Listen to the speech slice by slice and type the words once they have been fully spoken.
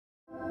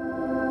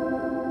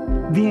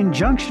The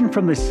injunction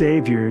from the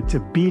Savior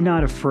to be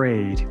not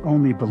afraid,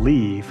 only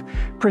believe,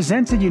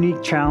 presents a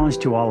unique challenge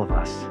to all of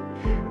us.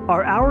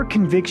 Are our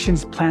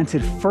convictions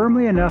planted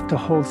firmly enough to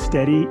hold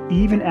steady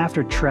even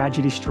after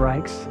tragedy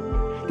strikes?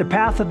 The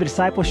path of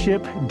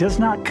discipleship does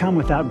not come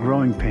without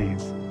growing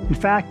pains. In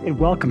fact, it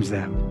welcomes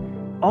them.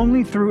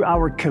 Only through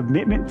our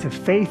commitment to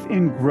faith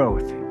and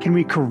growth can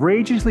we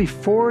courageously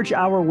forge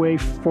our way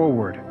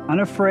forward,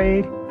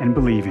 unafraid and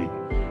believing.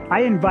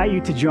 I invite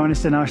you to join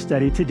us in our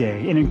study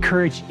today and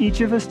encourage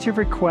each of us to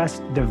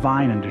request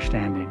divine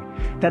understanding,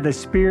 that the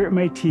Spirit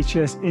may teach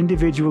us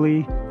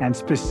individually and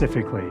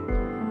specifically.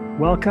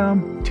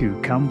 Welcome to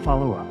Come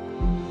Follow Up.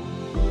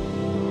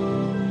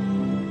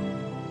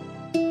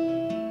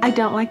 I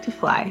don't like to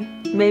fly.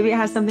 Maybe it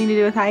has something to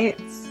do with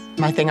heights.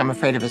 My thing I'm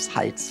afraid of is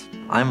heights.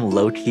 I'm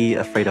low-key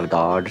afraid of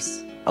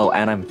dogs. Oh,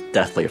 and I'm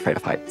deathly afraid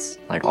of heights,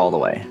 like all the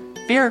way.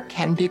 Fear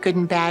can be good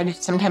and bad.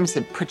 Sometimes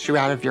it puts you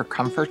out of your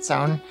comfort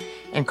zone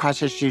and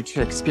causes you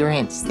to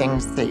experience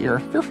things that you're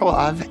fearful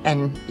of,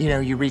 and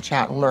you reach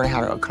out and learn how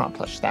to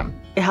accomplish them.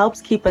 It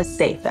helps keep us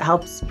safe. It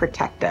helps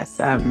protect us,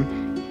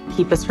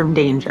 keep us from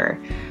danger,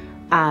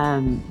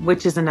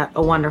 which is a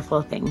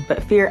wonderful thing.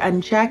 But fear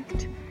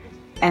unchecked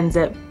ends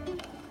up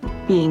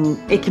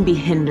it can be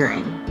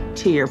hindering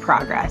to your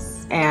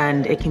progress,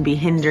 and it can be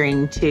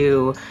hindering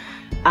to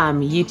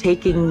you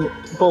taking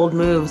bold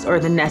moves or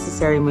the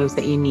necessary moves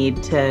that you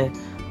need to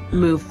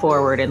move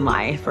forward in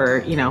life or,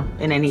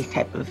 in any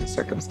type of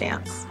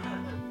circumstance.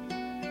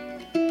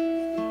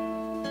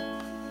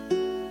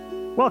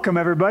 Welcome,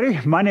 everybody.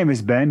 My name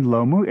is Ben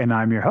Lomu, and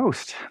I'm your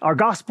host. Our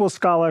gospel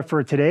scholar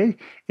for today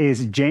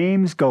is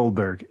James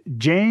Goldberg.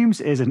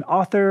 James is an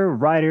author,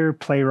 writer,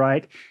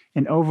 playwright,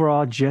 and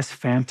overall just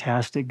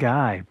fantastic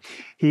guy.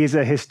 He is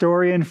a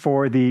historian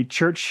for the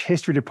Church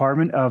History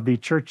Department of the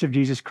Church of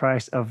Jesus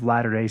Christ of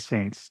Latter-day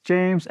Saints.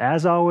 James,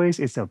 as always,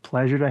 it's a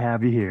pleasure to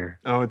have you here.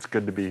 Oh, it's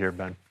good to be here,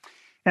 Ben.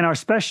 And our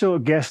special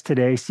guest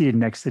today, seated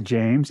next to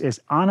James,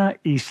 is Ana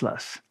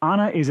Islas.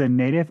 Ana is a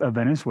native of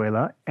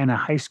Venezuela and a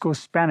high school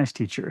Spanish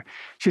teacher.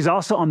 She's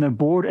also on the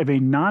board of a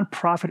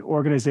nonprofit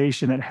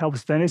organization that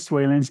helps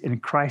Venezuelans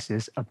in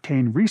crisis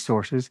obtain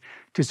resources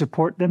to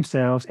support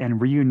themselves and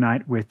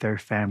reunite with their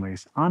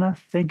families. Ana,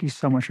 thank you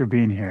so much for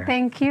being here.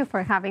 Thank you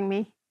for having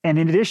me. And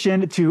in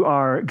addition to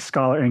our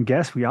scholar and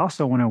guest, we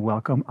also want to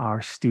welcome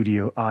our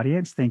studio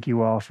audience. Thank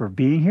you all for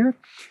being here.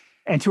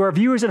 And to our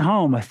viewers at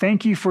home,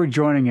 thank you for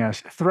joining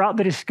us. Throughout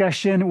the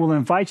discussion, we'll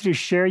invite you to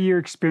share your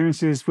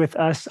experiences with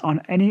us on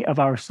any of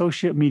our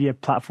social media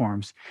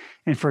platforms.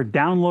 And for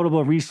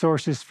downloadable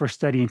resources for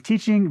study and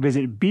teaching,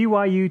 visit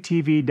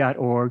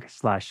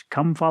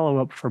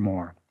byutv.org/comefollowup for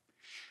more.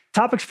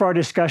 Topics for our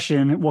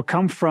discussion will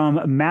come from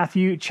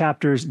Matthew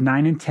chapters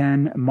 9 and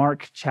 10,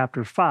 Mark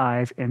chapter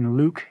 5, and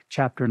Luke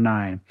chapter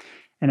 9.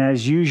 And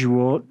as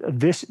usual,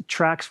 this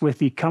tracks with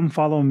the Come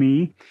Follow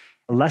Me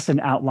lesson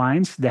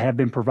outlines that have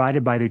been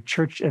provided by the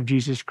Church of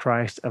Jesus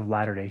Christ of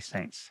Latter-day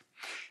Saints.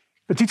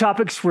 The two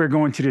topics we're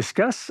going to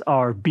discuss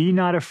are Be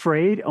Not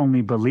Afraid,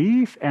 Only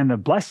Believe, and the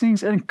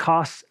blessings and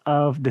costs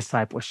of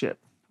discipleship.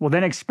 We'll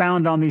then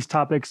expound on these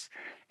topics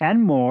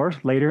and more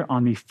later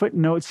on the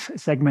footnotes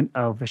segment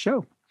of the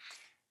show.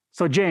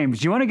 So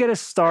James, do you want to get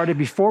us started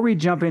before we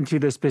jump into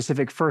the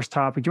specific first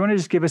topic? Do you want to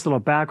just give us a little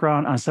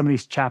background on some of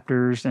these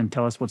chapters and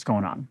tell us what's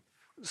going on?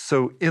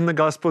 So in the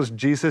Gospels,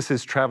 Jesus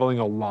is traveling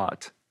a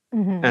lot.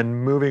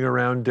 And moving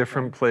around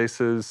different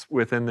places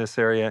within this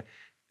area.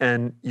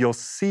 And you'll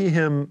see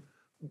him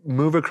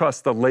move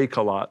across the lake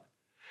a lot.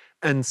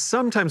 And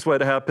sometimes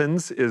what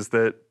happens is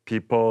that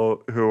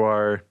people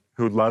who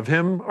love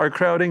him are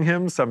crowding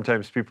him.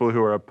 Sometimes people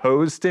who are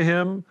opposed to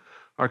him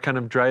are kind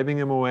of driving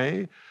him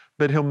away.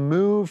 But he'll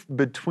move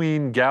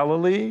between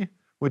Galilee,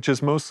 which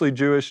is mostly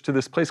Jewish, to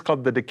this place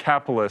called the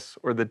Decapolis,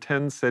 or the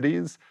 10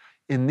 cities.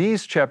 In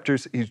these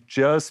chapters, he's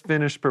just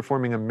finished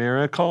performing a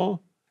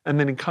miracle. And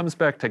then he comes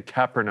back to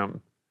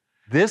Capernaum.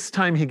 This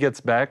time he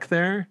gets back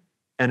there,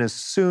 and as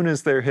soon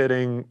as they're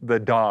hitting the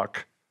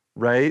dock,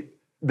 right,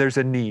 there's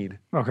a need.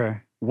 Okay.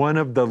 One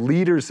of the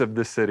leaders of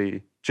the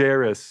city,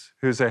 Jairus,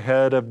 who's a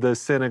head of the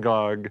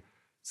synagogue,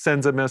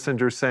 sends a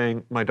messenger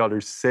saying, my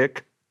daughter's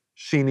sick,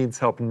 she needs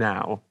help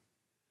now.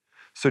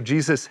 So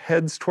Jesus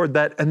heads toward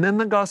that, and then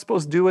the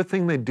Gospels do a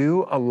thing they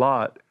do a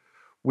lot,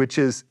 which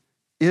is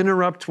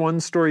interrupt one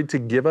story to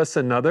give us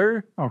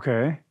another.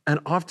 Okay. And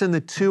often the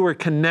two are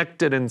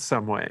connected in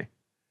some way.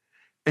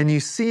 And you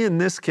see in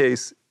this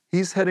case,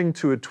 he's heading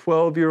to a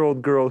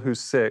 12-year-old girl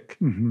who's sick.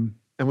 Mm-hmm.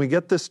 And we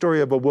get the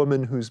story of a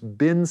woman who's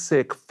been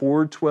sick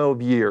for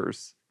 12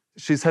 years.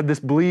 She's had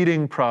this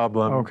bleeding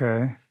problem.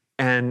 Okay.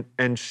 And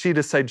she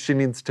decides she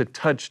needs to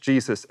touch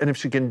Jesus. And if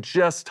she can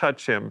just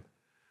touch him,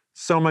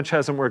 so much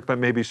hasn't worked, but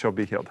maybe she'll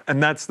be healed.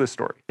 And that's the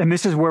story. And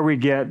this is where we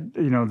get,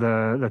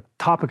 the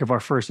topic of our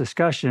first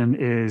discussion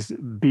is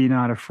Be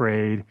Not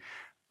Afraid,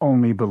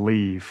 Only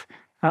Believe.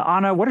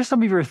 Ana, what are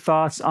some of your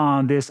thoughts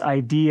on this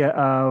idea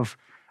of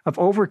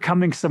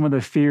overcoming some of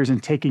the fears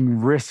and taking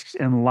risks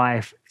in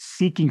life,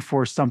 seeking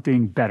for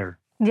something better?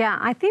 Yeah,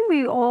 I think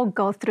we all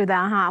go through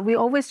that, huh? We're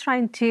always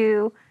trying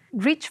to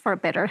reach for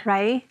better,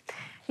 right?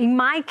 In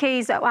my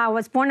case, I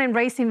was born and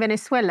raised in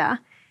Venezuela,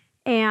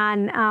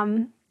 and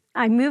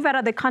I moved out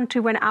of the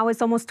country when I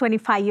was almost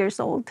 25 years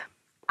old.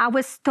 I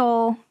was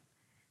told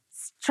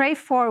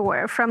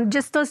straightforward from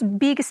just those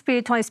big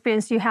spiritual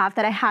experiences you have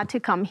that I had to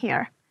come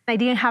here. I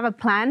didn't have a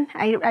plan.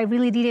 I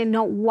really didn't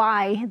know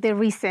why, the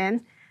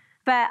reason.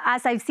 But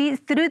as I see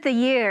through the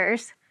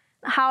years,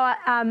 how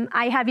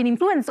I have been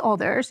influenced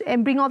others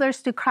and bring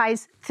others to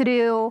Christ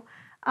through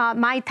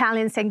my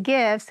talents and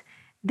gifts,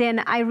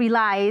 then I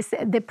realize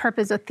the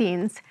purpose of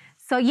things.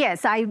 So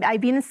yes,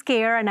 I've been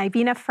scared and I've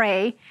been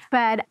afraid,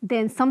 but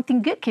then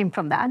something good came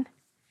from that.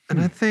 And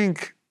I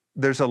think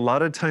there's a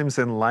lot of times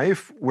in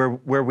life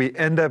where we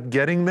end up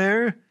getting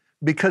there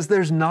because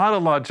there's not a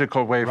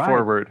logical way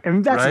forward.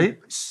 And that's right?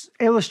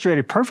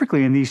 Illustrated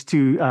perfectly in these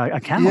two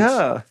accounts.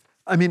 Yeah.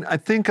 I mean, I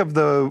think of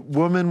the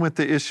woman with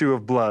the issue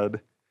of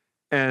blood,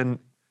 and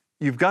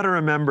you've got to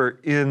remember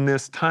in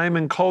this time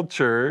and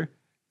culture,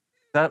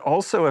 that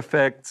also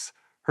affects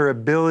her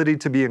ability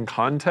to be in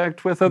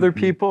contact with other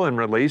people and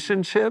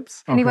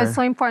relationships. And it was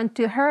so important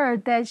to her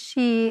that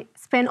she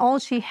spent all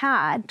she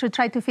had to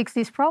try to fix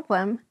this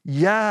problem.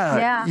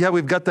 Yeah,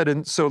 we've got that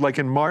in. So like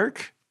in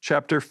Mark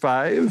chapter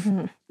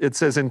 5, it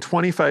says in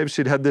 25,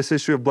 she'd had this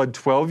issue of blood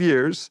 12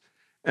 years.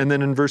 And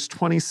then in verse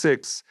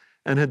 26,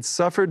 and had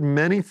suffered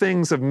many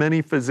things of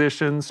many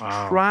physicians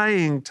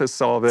trying to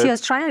solve it. She was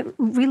trying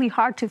really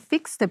hard to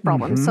fix the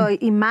problem, so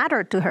it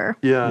mattered to her.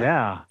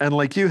 Yeah. And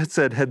like you had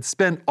said, had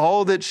spent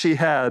all that she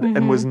had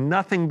and was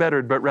nothing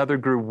bettered, but rather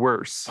grew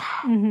worse.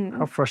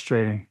 How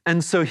frustrating.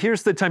 And so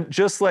here's the time,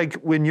 just like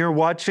when you're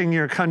watching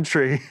your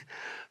country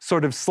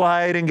sort of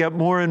slide and get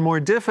more and more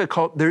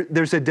difficult,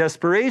 there's a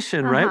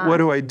desperation, right? What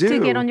do I do? To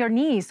get on your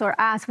knees or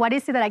ask, what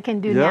is it that I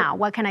can do now?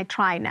 What can I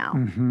try now?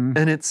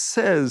 And it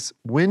says,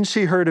 when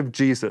she heard of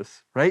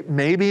Jesus, right?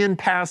 Maybe in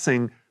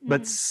passing,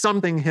 but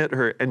something hit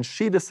her and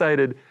she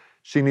decided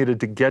she needed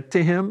to get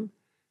to him.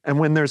 And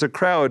when there's a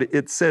crowd,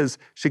 it says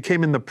she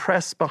came in the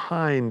press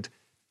behind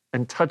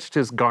and touched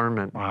his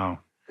garment. Wow.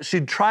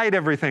 She'd tried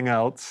everything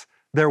else.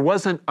 There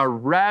wasn't a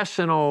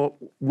rational,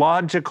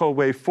 logical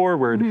way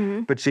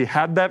forward, but she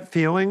had that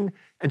feeling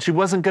and she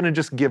wasn't going to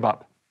just give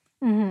up.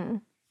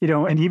 You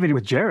know, and even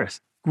with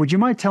Jairus, would you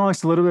mind telling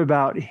us a little bit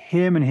about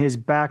him and his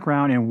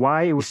background and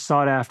why it was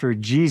sought after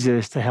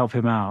Jesus to help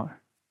him out?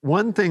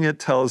 One thing it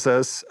tells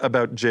us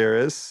about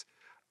Jairus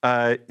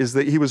is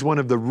that he was one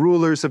of the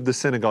rulers of the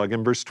synagogue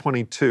in verse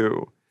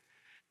 22.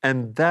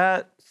 And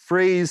that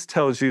phrase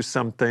tells you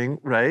something,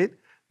 right?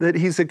 That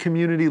he's a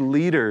community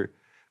leader.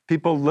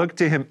 People look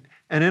to him.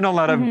 And in a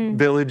lot of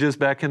villages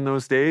back in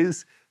those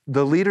days,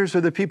 the leaders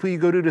are the people you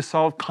go to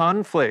solve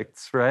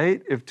conflicts,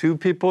 right? If two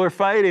people are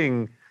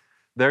fighting,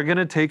 they're going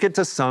to take it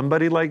to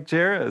somebody like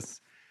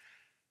Jairus.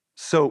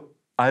 So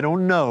I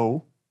don't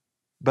know,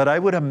 but I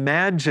would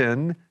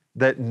imagine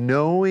that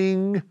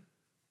knowing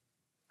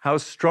how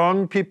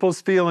strong people's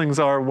feelings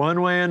are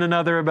one way and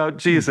another about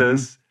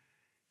Jesus,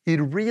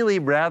 he'd really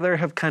rather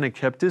have kind of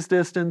kept his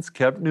distance,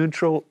 kept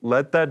neutral,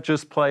 let that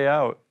just play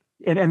out.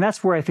 And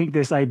that's where I think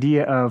this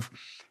idea of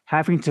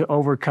having to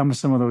overcome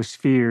some of those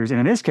fears, and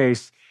in this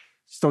case,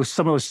 so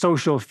some of those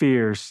social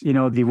fears, you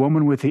know, the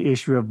woman with the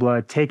issue of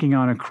blood taking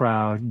on a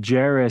crowd,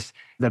 Jairus,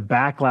 the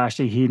backlash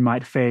that he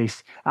might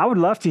face. I would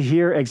love to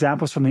hear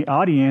examples from the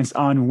audience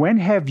on when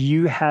have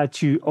you had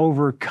to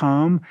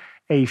overcome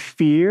a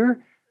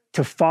fear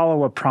to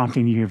follow a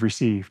prompting you have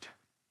received?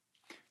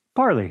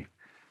 Parley.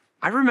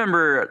 I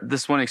remember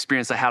this one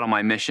experience I had on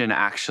my mission,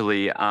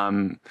 actually.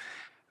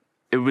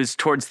 It was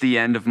towards the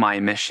end of my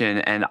mission,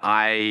 and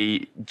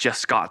I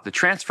just got the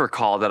transfer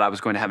call that I was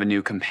going to have a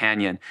new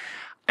companion.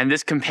 And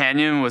this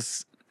companion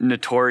was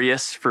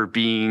notorious for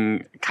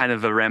being kind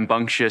of a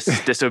rambunctious,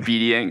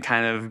 disobedient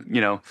kind of, you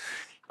know.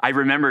 I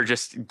remember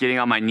just getting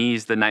on my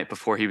knees the night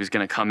before he was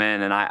going to come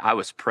in, and I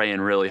was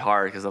praying really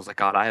hard because I was like,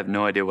 God, I have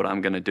no idea what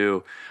I'm going to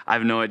do. I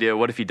have no idea,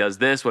 what if he does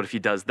this? What if he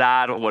does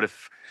that? What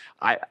if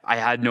I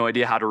had no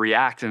idea how to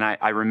react? And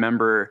I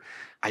remember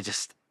I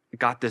just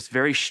got this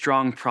very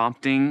strong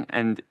prompting,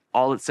 and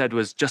all it said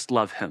was, just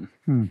love him.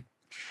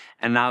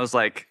 And I was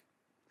like,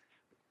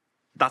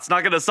 that's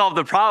not going to solve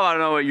the problem. I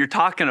don't know what you're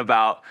talking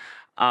about.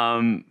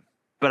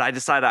 But I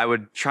decided I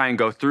would try and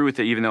go through with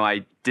it, even though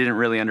I didn't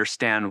really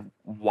understand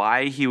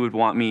why he would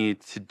want me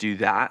to do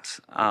that.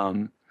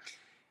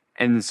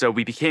 And so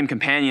we became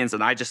companions,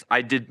 and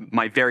I did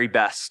my very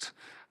best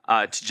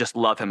to just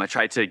love him. I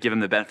tried to give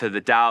him the benefit of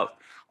the doubt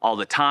all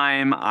the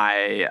time.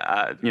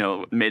 I,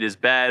 made his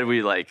bed.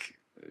 We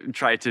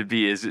tried to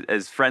be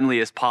as friendly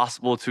as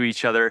possible to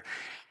each other.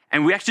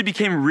 And we actually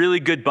became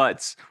really good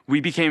buds. We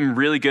became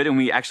really good, and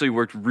we actually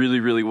worked really,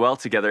 really well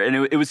together. And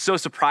it was so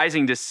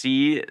surprising to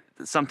see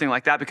something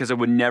like that, because I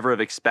would never have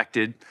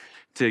expected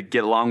to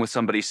get along with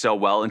somebody so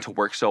well and to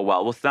work so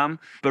well with them.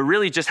 But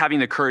really just having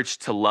the courage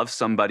to love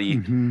somebody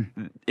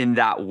in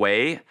that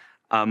way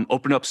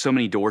opened up so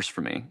many doors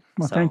for me.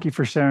 Well, thank you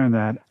for sharing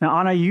that. Now,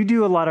 Anna, you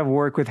do a lot of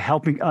work with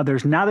helping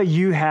others. Now that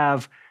you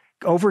have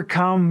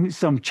overcome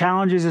some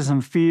challenges and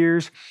some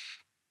fears,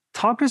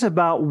 Talk to us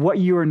about what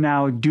you are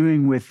now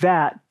doing with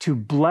that to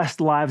bless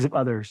the lives of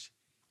others.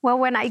 Well,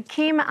 when I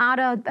came out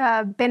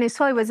of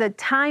Venezuela, it was a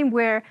time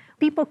where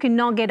people could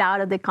not get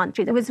out of the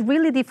country. It was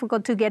really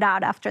difficult to get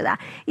out after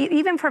that,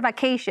 even for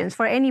vacations,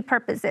 for any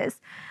purposes.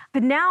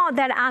 But now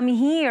that I'm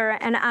here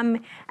and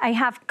I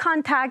have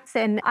contacts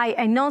and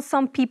I know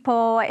some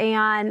people,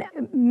 and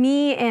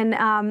me and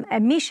a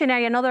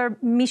missionary, another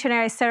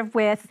missionary I served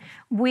with,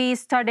 we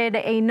started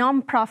a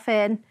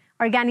nonprofit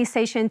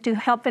organization to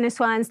help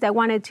Venezuelans that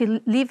wanted to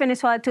leave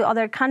Venezuela to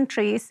other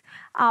countries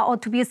or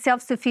to be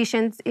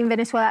self-sufficient in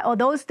Venezuela, or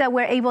those that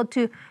were able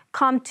to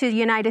come to the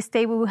United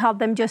States, we will help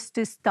them just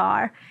to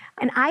start.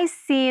 And I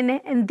seen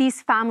in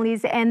these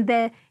families and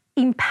the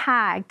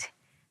impact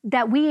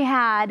that we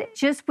had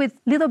just with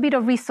little bit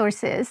of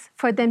resources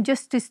for them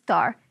just to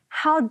start,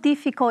 how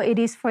difficult it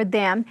is for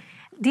them.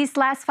 This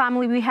last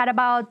family we had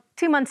about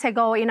 2 months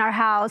ago in our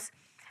house,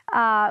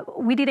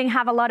 we didn't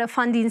have a lot of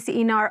fundings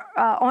in our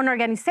own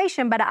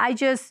organization, but I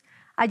just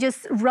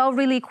wrote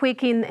really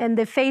quick in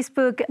the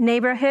Facebook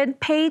neighborhood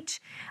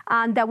page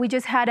that we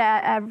just had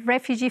a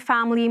refugee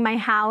family in my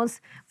house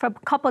for a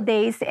couple of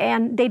days,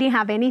 and they didn't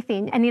have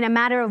anything. And in a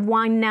matter of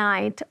one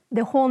night,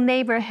 the whole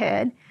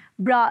neighborhood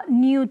brought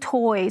new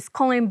toys,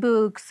 coloring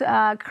books,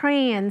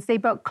 crayons. They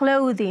brought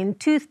clothing,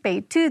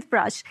 toothpaste,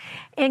 toothbrush,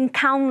 and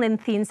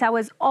countless things. I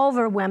was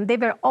overwhelmed. They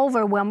were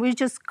overwhelmed. We were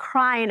just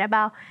crying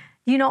about,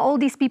 all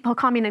these people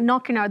coming and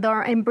knocking our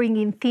door and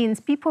bringing things.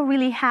 People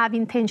really have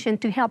intention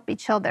to help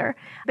each other.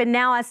 But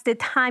now as the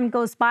time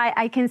goes by,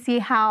 I can see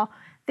how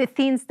the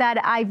things that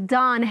I've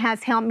done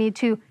has helped me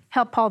to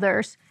help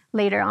others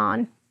later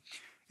on.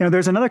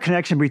 There's another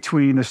connection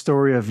between the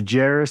story of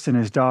Jairus and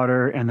his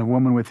daughter and the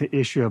woman with the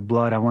issue of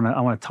blood I want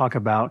to talk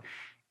about.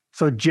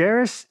 So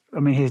Jairus,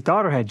 his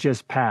daughter had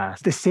just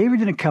passed. The Savior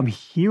didn't come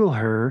heal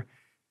her.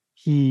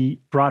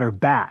 He brought her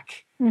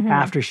back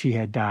after she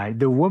had died.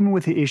 The woman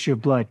with the issue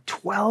of blood,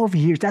 12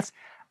 years.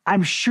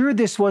 I'm sure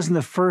this wasn't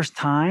the first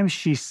time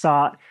she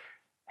sought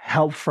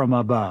help from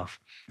above.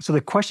 So the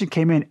question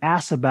came in,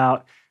 asked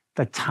about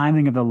the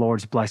timing of the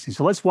Lord's blessing.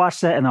 So let's watch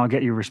that and I'll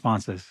get your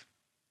responses.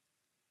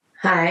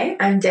 Hi,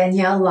 I'm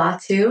Danielle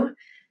Latu.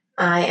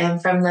 I am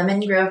from Lemon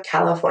Grove,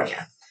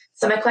 California.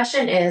 So my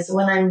question is,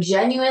 when I'm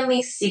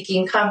genuinely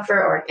seeking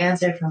comfort or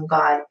answer from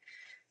God,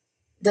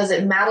 does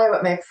it matter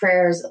what my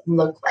prayers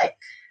look like?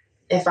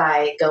 If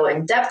I go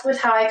in depth with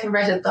how I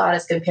converse with God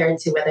as compared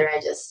to whether I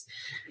just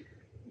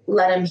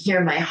let him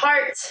hear my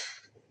heart,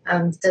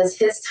 does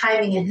his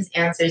timing and his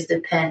answers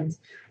depend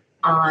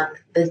on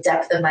the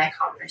depth of my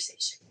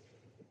conversation?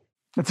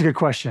 That's a good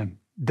question.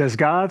 Does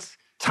God's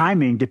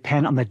timing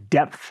depend on the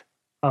depth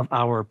of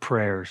our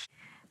prayers?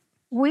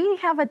 We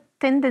have a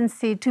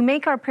tendency to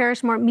make our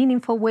prayers more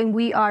meaningful when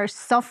we are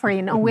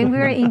suffering or when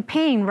we're in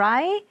pain,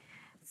 right?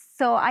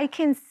 So I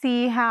can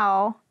see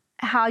how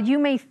you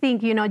may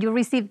think, you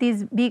receive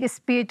these big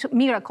spiritual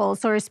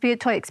miracles or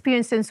spiritual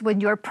experiences when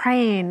you're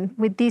praying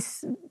with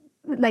this,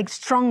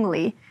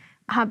 strongly,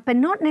 but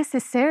not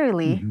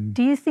necessarily.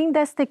 Do you think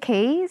that's the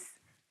case?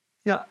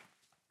 Yeah,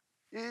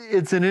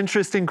 it's an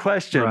interesting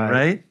question,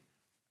 right?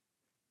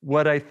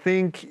 What I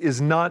think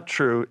is not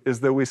true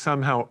is that we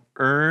somehow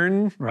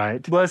earn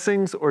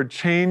blessings or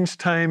change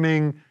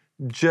timing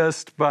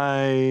just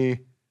by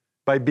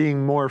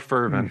being more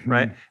fervent,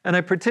 right? And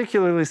I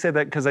particularly say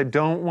that because I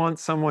don't want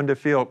someone to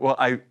feel, well,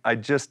 I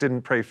just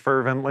didn't pray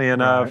fervently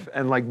enough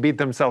and beat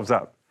themselves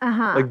up.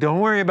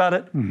 Don't worry about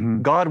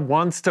it. God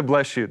wants to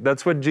bless you.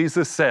 That's what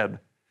Jesus said,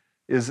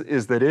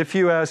 is that if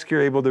you ask,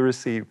 you're able to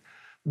receive.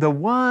 The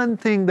one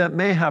thing that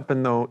may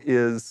happen, though,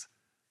 is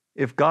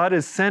if God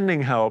is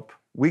sending help,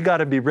 we got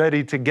to be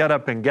ready to get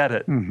up and get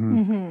it,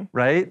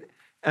 right?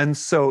 And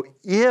so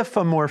if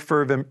a more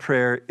fervent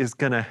prayer is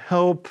going to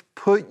help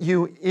put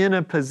you in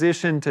a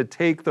position to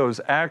take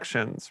those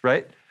actions,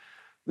 right?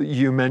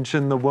 You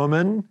mentioned the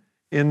woman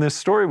in this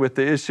story with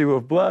the issue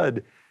of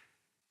blood.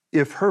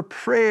 If her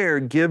prayer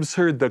gives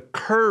her the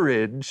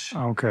courage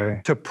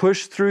to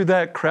push through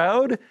that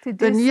crowd,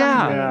 then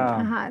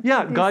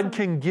God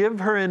can give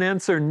her an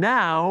answer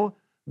now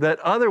that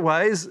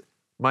otherwise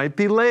might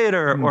be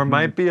later or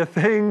might be a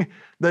thing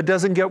that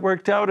doesn't get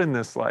worked out in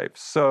this life.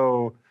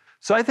 So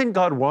I think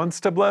God wants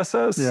to bless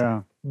us,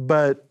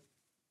 but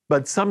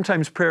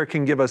sometimes prayer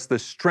can give us the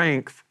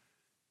strength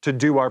to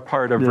do our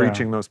part of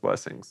reaching those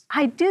blessings.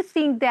 I do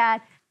think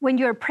that when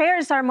your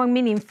prayers are more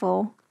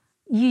meaningful,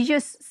 you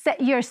just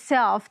set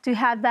yourself to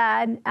have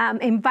that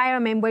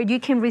environment where you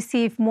can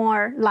receive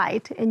more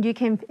light and you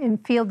can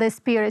feel the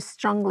Spirit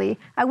strongly.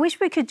 I wish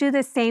we could do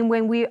the same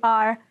when we're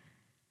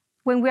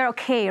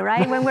okay,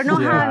 right? When we're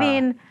not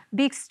having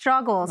big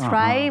struggles,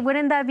 right?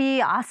 Wouldn't that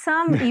be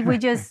awesome if we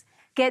just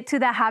get to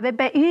that habit?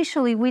 But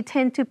usually we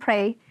tend to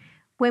pray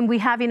when we're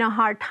having a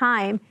hard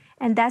time,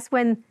 and that's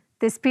when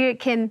the Spirit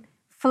can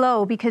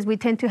flow because we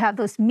tend to have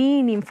those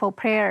meaningful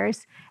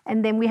prayers,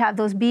 and then we have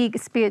those big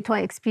spiritual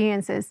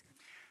experiences.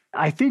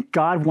 I think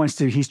God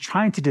he's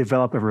trying to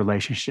develop a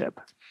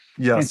relationship.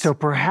 Yes. And so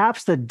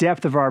perhaps the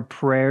depth of our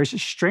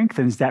prayers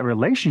strengthens that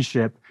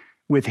relationship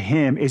with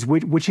him,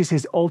 which is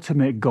his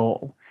ultimate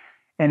goal.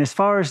 And as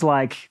far as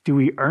like, do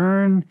we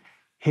earn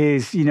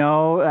his,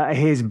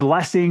 his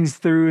blessings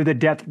through the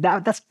depth?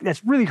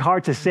 That's really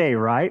hard to say,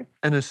 right?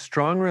 And a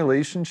strong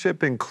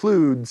relationship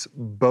includes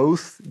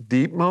both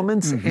deep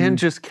moments and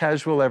just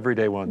casual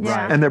everyday ones.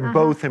 Yeah. And they're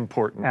both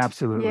important.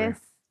 Absolutely. Yes.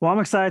 Well, I'm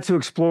excited to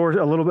explore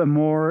a little bit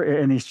more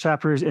in these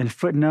chapters and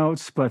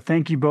footnotes, but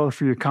thank you both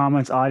for your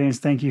comments. Audience,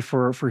 thank you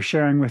for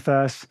sharing with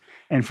us,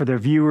 and for the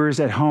viewers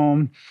at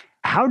home.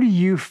 How do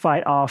you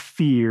fight off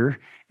fear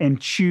and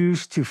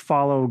choose to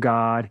follow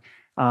God,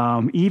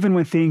 even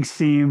when things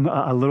seem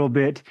a little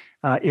bit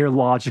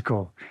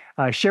illogical?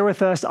 Share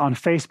with us on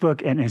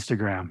Facebook and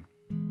Instagram.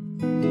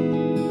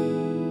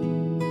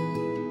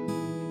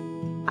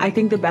 I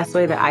think the best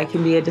way that I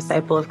can be a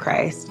disciple of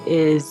Christ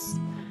is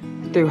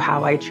through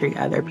how I treat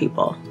other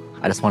people.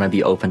 I just want to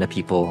be open to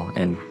people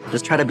and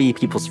just try to be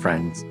people's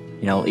friends.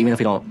 Even if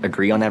we don't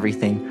agree on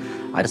everything,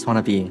 I just want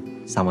to be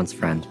someone's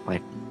friend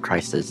like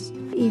Christ is.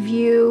 If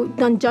you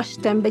don't judge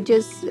them, but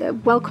just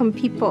welcome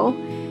people,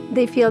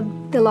 they feel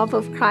the love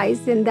of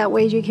Christ, and that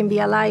way you can be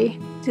a light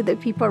to the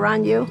people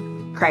around you.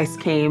 Christ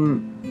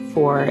came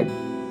for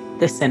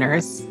the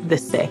sinners, the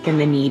sick, and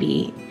the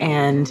needy,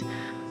 and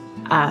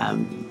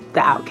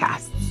the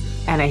outcasts.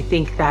 And I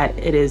think that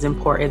it is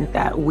important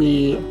that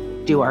we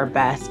do our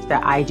best,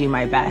 that I do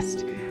my best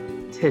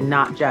to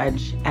not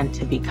judge and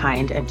to be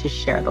kind and to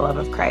share the love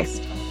of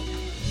Christ.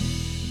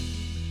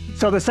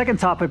 So the second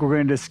topic we're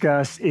going to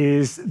discuss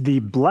is the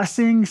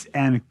blessings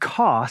and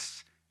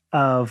costs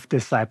of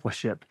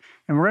discipleship.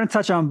 And we're going to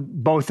touch on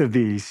both of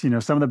these,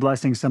 some of the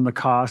blessings, some of the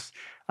costs.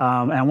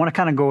 And I want to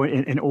kind of go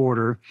in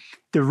order.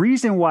 The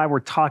reason why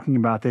we're talking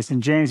about this,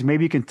 and James,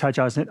 maybe you can touch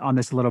on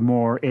this a little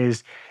more,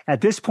 is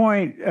at this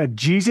point,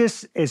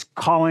 Jesus is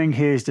calling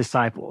his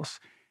disciples.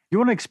 You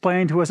want to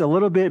explain to us a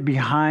little bit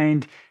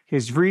behind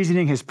his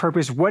reasoning, his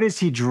purpose? What is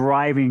he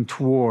driving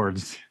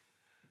towards?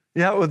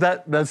 Yeah, well,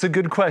 that's a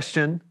good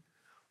question.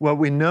 What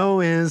we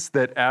know is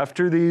that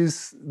after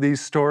these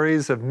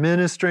stories of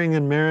ministering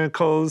and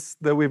miracles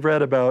that we've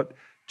read about,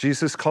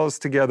 Jesus calls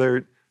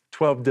together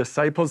 12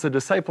 disciples. A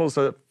disciple's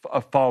a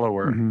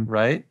follower,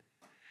 right?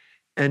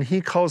 And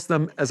he calls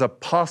them as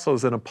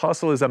apostles. An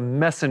apostle is a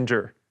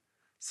messenger,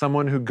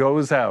 someone who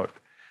goes out.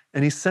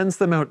 And he sends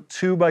them out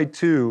 2 by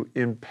 2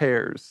 in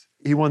pairs.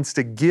 He wants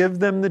to give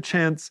them the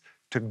chance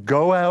to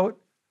go out,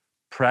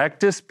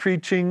 practice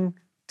preaching,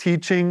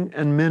 teaching,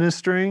 and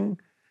ministering,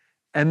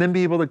 and then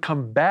be able to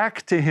come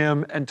back to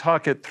him and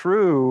talk it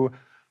through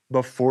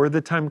before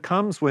the time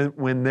comes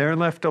when they're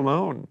left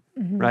alone,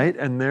 right?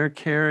 And they're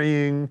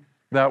carrying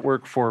that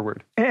work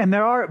forward. And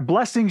there are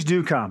blessings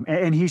do come,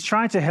 and he's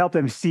trying to help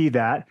them see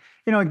that.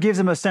 It gives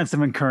them a sense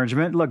of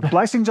encouragement. Look,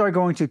 blessings are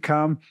going to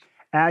come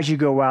as you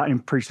go out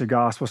and preach the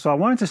gospel. So I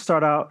wanted to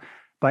start out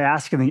by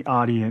asking the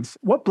audience,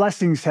 what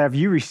blessings have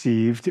you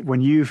received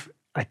when you've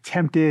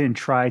attempted and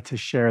tried to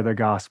share the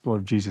gospel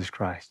of Jesus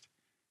Christ?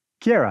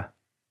 Kiara.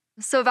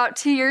 So about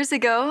 2 years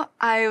ago,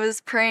 I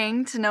was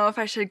praying to know if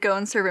I should go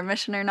and serve a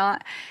mission or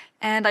not.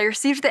 And I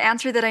received the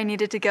answer that I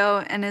needed to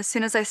go. And as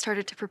soon as I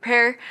started to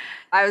prepare,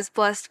 I was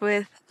blessed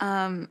with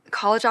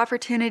college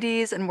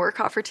opportunities and work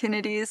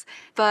opportunities.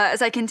 But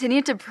as I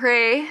continued to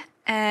pray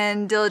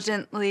and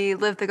diligently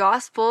live the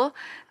gospel,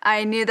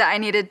 I knew that I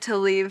needed to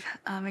leave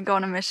and go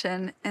on a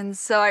mission. And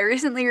so I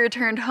recently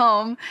returned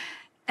home,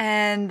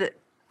 and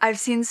I've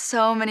seen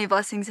so many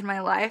blessings in my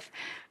life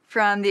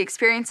from the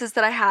experiences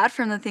that I had,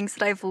 from the things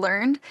that I've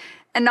learned.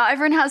 And not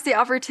everyone has the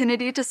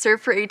opportunity to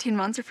serve for 18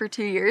 months or for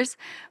 2 years.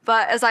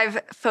 But as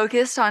I've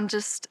focused on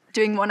just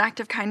doing one act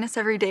of kindness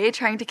every day,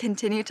 trying to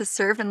continue to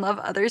serve and love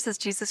others as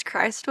Jesus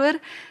Christ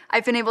would,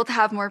 I've been able to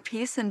have more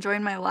peace and joy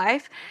in my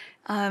life.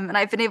 And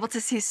I've been able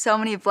to see so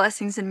many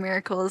blessings and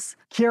miracles.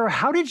 Kiara,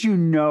 how did you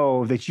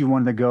know that you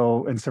wanted to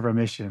go and serve a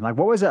mission? Like,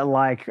 what was it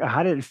like?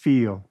 How did it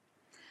feel?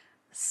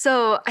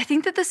 So I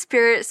think that the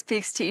Spirit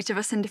speaks to each of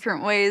us in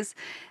different ways.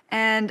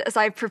 And as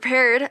I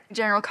prepared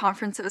General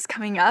Conference that was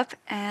coming up,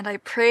 and I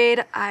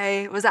prayed,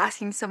 I was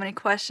asking so many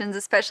questions,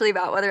 especially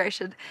about whether I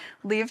should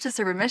leave to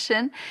serve a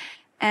mission.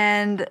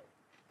 And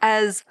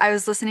as I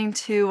was listening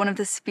to one of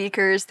the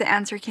speakers, the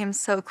answer came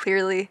so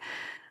clearly.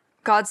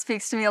 God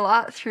speaks to me a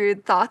lot through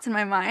thoughts in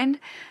my mind,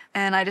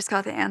 and I just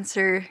got the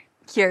answer,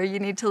 here, you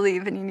need to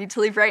leave, and you need to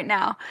leave right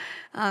now.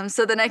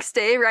 So the next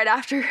day, right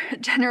after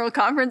General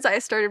Conference, I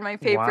started my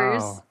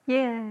papers. Wow.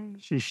 Yeah.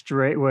 She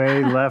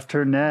straightway left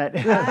her net.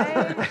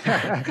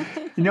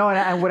 And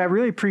what I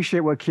really appreciate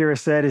what Kiara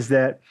said is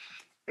that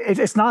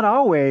it's not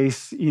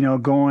always,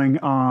 going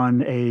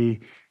on a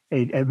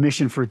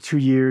mission for 2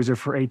 years or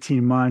for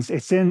 18 months.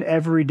 It's in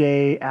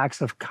everyday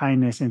acts of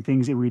kindness and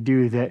things that we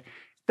do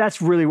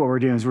that's really what we're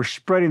doing, is we're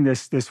spreading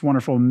this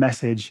wonderful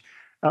message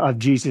of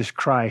Jesus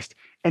Christ.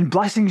 And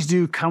blessings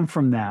do come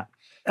from that.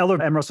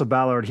 Elder M. Russell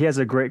Ballard, he has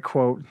a great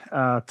quote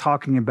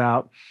talking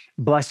about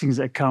blessings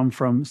that come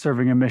from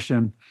serving a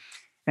mission.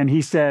 And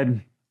he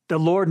said, "The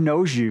Lord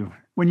knows you.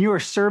 When you are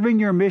serving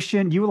your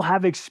mission, you will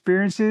have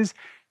experiences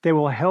that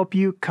will help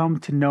you come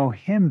to know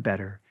him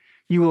better.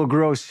 You will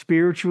grow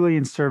spiritually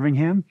in serving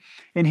him.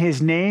 In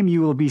his name,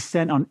 you will be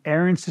sent on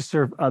errands to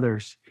serve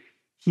others.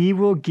 He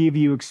will give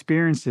you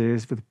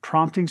experiences with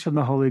promptings from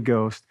the Holy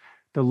Ghost.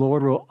 The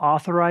Lord will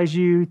authorize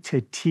you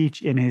to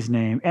teach in his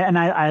name. And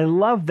I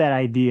love that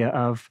idea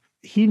of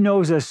he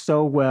knows us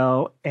so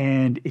well,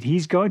 and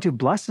he's going to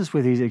bless us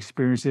with these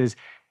experiences.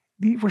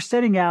 We're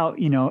setting out,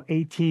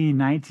 18,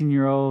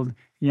 19-year-old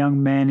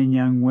young men and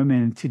young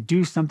women to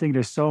do something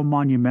that's so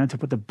monumental,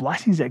 but the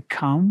blessings that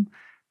come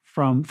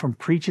from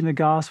preaching the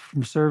gospel,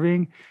 from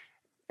serving,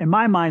 in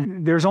my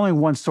mind, there's only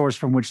one source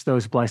from which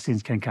those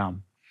blessings can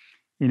come,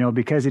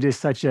 because it is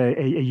such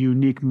a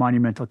unique,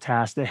 monumental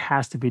task that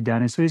has to be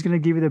done. And so he's going to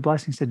give you the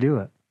blessings to do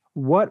it.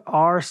 What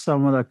are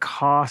some of the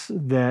costs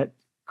that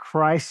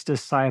Christ's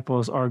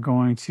disciples are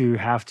going to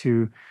have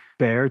to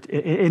bear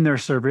in their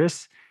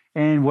service?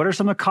 And what are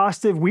some of the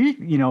costs that we,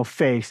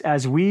 face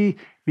as we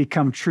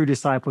become true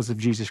disciples of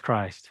Jesus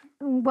Christ?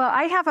 Well,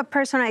 I have a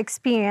personal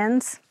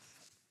experience.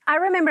 I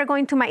remember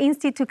going to my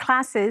institute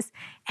classes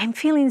and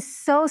feeling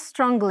so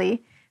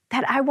strongly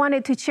that I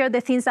wanted to share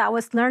the things that I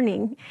was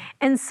learning.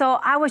 And so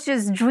I was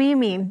just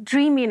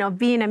dreaming of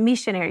being a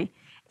missionary.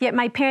 Yet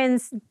my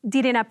parents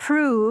didn't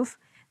approve.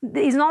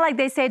 It's not like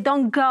they said,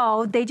 don't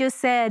go. They just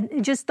said,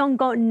 just don't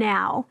go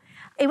now.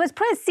 It was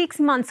probably 6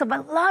 months of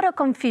a lot of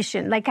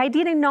confusion. Like I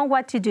didn't know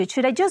what to do.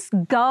 Should I just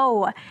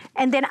go?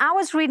 And then I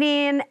was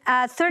reading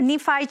 3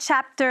 Nephi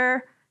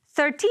chapter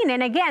 13.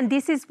 And again,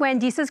 this is when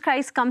Jesus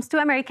Christ comes to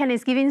America and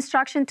is giving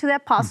instruction to the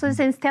apostles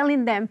and is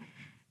telling them.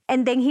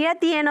 And then here at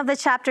the end of the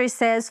chapter, it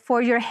says,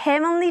 for your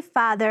heavenly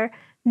Father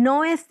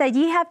knoweth that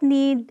ye have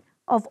need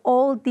of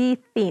all these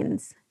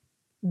things.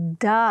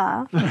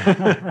 Duh.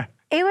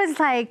 It was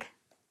like,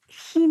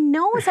 he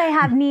knows I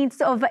have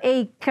needs of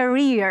a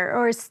career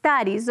or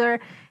studies, or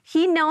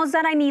he knows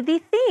that I need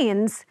these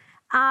things.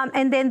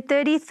 And then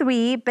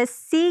 33, but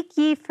seek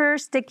ye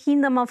first the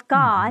kingdom of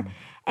God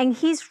and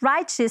his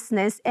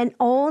righteousness, and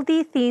all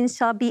these things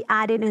shall be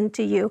added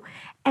unto you.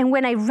 And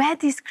when I read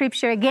this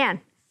scripture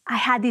again, I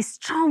had this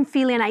strong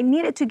feeling I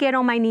needed to get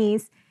on my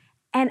knees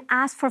and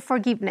ask for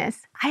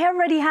forgiveness. I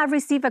already had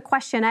received a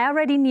question. I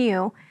already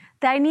knew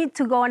that I need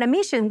to go on a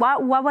mission.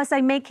 What was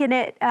I making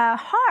it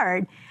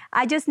hard?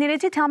 I just needed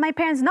to tell my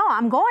parents, no,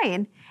 I'm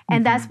going.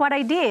 And that's what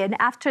I did.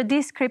 After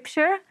this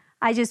scripture,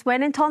 I just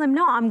went and told them,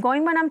 no, I'm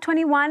going when I'm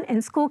 21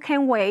 and school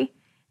can wait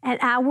and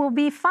I will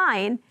be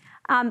fine.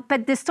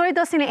 But the story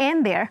doesn't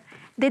end there.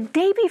 The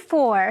day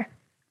before,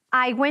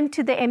 I went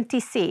to the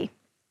MTC.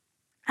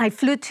 I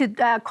flew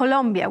to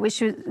Colombia, which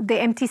was the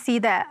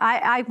MTC that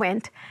I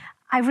went.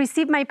 I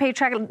received my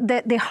paycheck,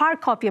 the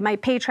hard copy of my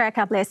paycheck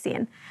a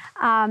blessing.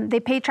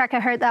 The paycheck, I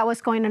heard that I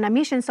was going on a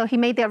mission, so he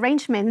made the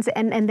arrangements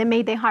and they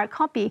made the hard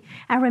copy.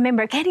 I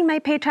remember getting my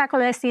paycheck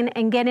blessing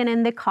and getting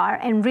in the car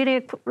and reading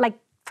it like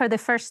for the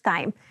first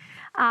time.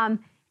 And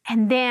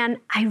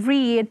then I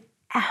read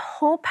a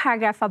whole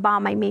paragraph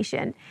about my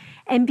mission.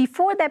 And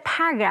before that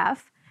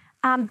paragraph,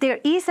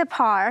 there is a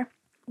part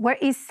where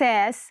it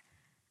says,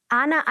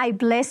 Anna, I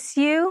bless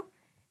you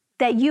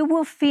that you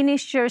will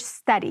finish your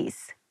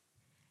studies.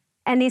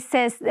 And it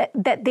says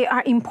that they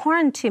are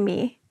important to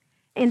me.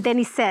 And then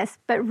it says,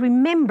 but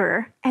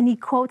remember, and he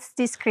quotes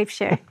this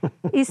scripture.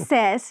 It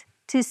says,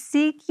 to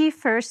seek ye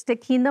first the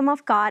kingdom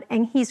of God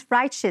and his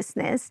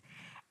righteousness,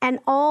 and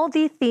all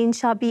these things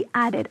shall be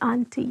added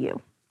unto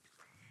you.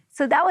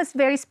 So that was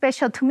very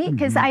special to me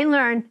because I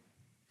learned,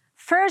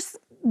 first,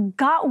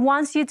 God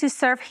wants you to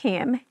serve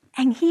him,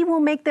 and he will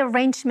make the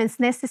arrangements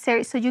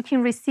necessary so you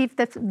can receive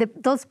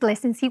those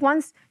blessings. He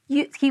wants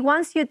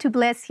you to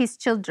bless his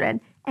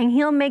children, and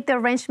he'll make the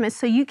arrangements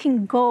so you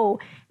can go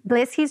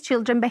bless his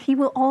children, but he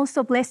will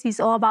also bless you. It's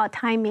all about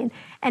timing,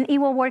 and it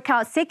will work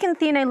out. Second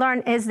thing I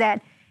learned is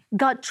that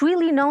God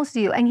truly knows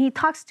you, and he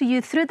talks to you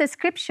through the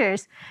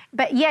scriptures.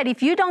 But yet,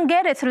 if you don't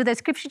get it through the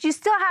scriptures, you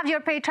still have your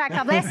paycheck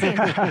of blessing.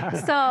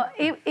 So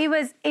it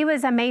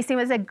was amazing.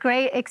 It was a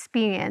great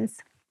experience.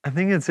 I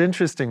think it's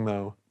interesting,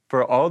 though,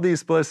 for all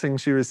these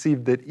blessings you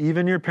received, that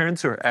even your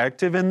parents who are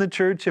active in the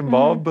church,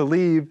 involved,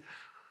 believe,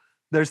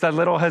 there's that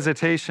little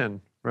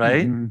hesitation,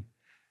 right?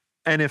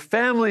 And if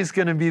family's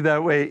going to be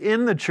that way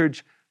in the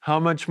church, how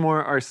much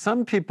more are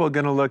some people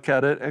going to look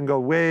at it and go,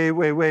 wait,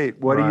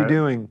 what are you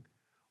doing?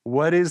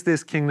 What is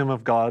this kingdom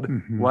of God?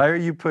 Why are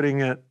you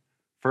putting it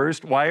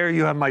first? Why are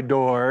you at my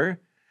door?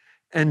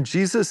 And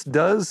Jesus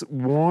does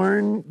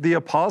warn the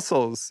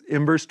apostles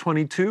in verse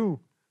 22,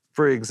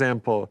 for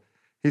example.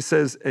 He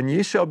says, and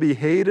ye shall be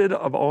hated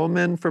of all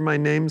men for my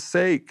name's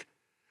sake,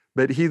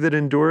 but he that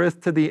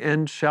endureth to the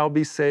end shall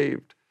be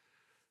saved.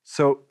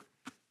 So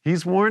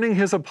he's warning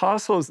his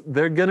apostles,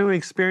 they're going to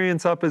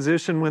experience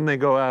opposition when they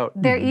go out.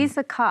 There is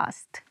a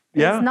cost.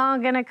 Yeah. It's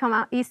not going to come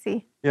out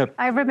easy. Yep.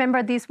 I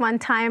remember this one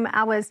time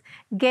I was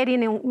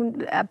getting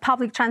in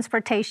public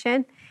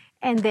transportation,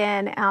 and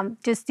then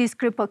just this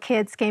group of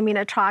kids came in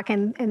a truck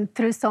and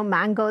threw some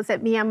mangoes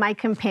at me and my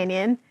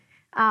companion.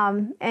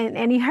 And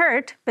it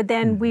hurt, but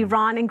then we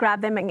ran and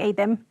grabbed them and ate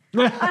them.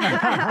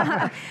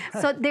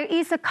 So there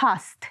is a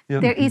cost.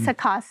 Yep. There is a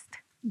cost.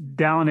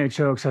 Dallin H.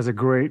 Oaks has a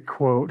great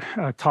quote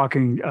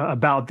talking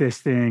about this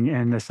thing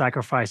and the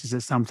sacrifices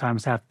that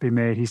sometimes have to be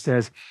made. He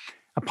says,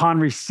 Upon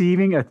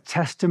receiving a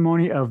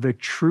testimony of the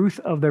truth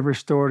of the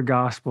restored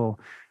gospel,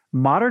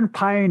 modern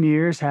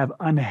pioneers have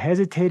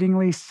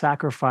unhesitatingly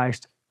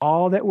sacrificed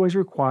all that was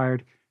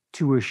required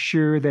to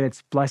assure that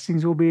its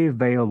blessings will be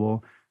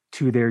available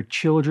to their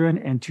children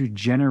and to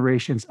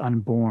generations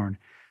unborn.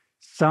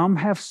 Some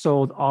have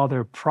sold all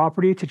their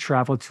property to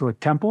travel to a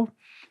temple.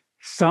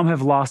 Some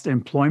have lost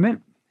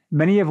employment.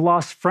 Many have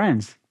lost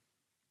friends.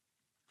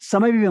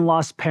 Some have even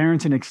lost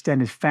parents and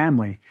extended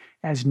family,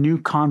 as new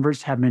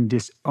converts have been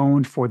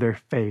disowned for their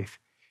faith.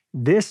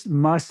 This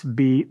must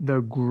be the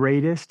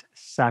greatest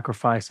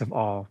sacrifice of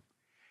all.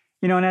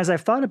 And as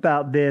I've thought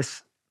about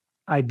this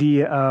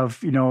idea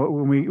of,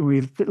 when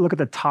we look at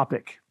the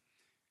topic,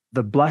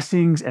 the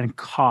blessings and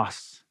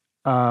costs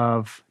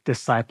of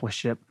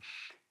discipleship,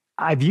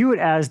 I view it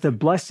as the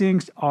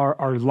blessings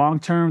are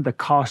long-term, the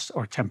costs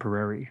are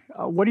temporary.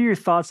 What are your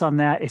thoughts on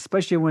that,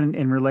 especially when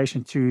in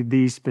relation to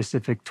these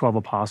specific 12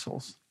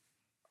 apostles?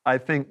 I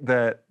think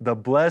that the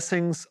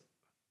blessings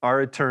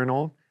are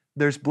eternal.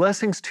 There's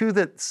blessings too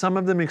that some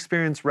of them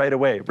experience right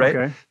away, right?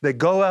 Okay. They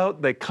go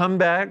out, they come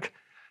back,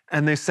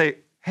 and they say,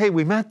 hey,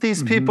 we met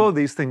these people,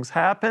 these things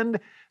happened,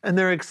 and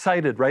they're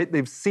excited, right?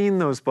 They've seen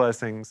those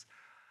blessings.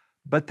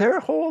 But their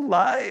whole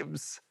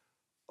lives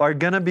are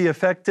going to be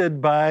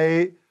affected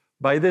by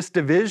this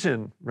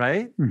division,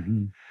 right?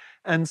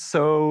 And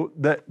so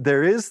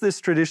there is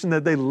this tradition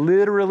that they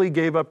literally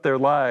gave up their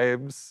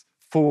lives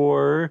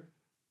for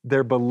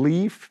their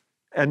belief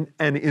and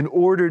in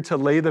order to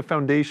lay the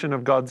foundation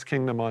of God's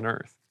kingdom on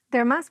earth.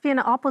 There must be an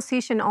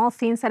opposition in all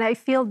things, and I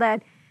feel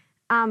that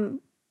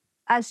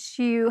as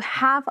you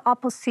have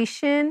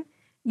opposition,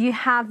 you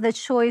have the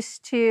choice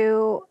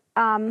to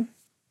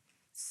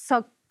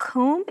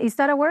succumb. Is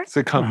that a word?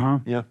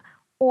 Succumb, yeah.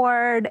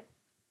 Or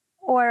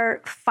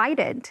fight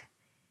it.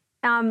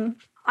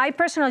 I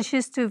personally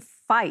choose to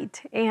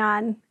fight,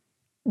 and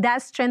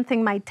that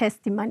strengthens my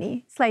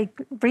testimony. It's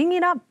like, bring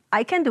it up.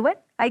 I can do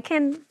it. I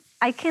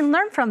can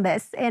learn from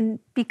this and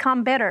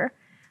become better.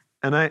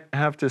 And I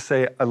have to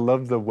say, I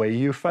love the way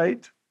you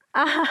fight,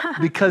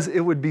 because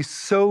it would be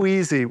so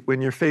easy when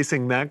you're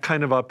facing that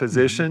kind of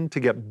opposition to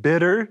get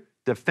bitter,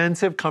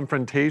 defensive,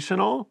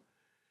 confrontational.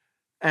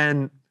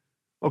 And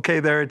okay,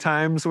 there are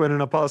times when an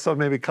apostle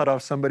maybe cut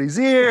off somebody's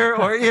ear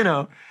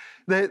or,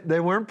 they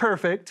weren't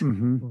perfect.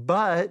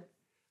 But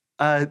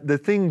the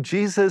thing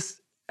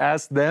Jesus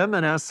asked them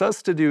and asks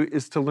us to do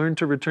is to learn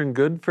to return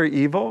good for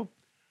evil.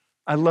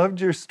 I loved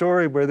your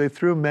story where they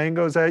threw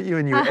mangoes at you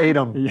and you ate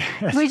them.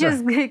 Yes, We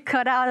just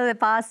cut out of the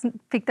bus,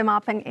 picked them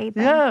up, and ate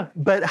them. Yeah,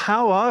 but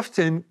how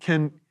often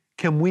can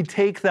we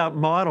take that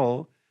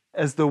model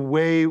as the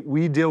way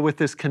we deal with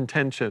this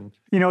contention?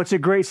 It's a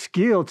great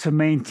skill to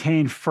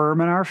maintain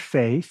firm in our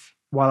faith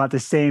while at the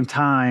same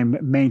time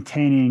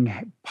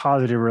maintaining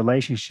positive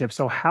relationships.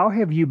 So how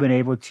have you been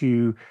able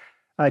to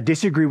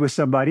disagree with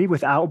somebody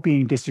without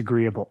being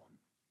disagreeable?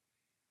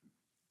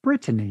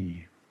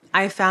 Brittany.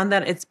 I found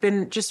that it's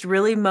been just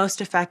really most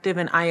effective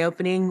and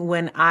eye-opening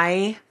when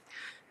I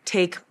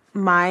take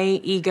my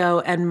ego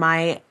and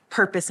my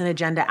purpose and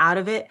agenda out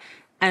of it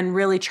and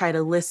really try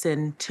to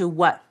listen to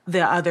what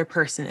the other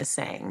person is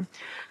saying.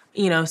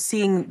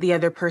 Seeing the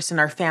other person,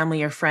 our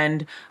family or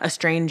friend, a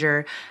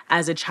stranger,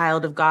 as a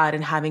child of God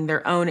and having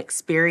their own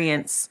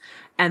experience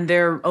and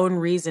their own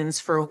reasons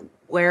for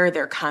where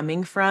they're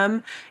coming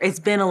from, it's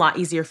been a lot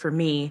easier for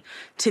me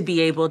to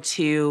be able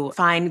to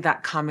find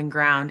that common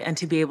ground and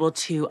to be able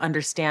to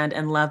understand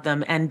and love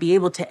them and be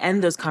able to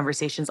end those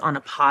conversations on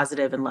a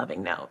positive and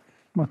loving note.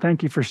 Well,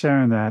 thank you for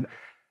sharing that.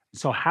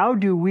 So how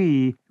do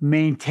we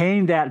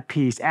maintain that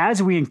peace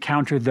as we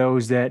encounter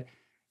those that,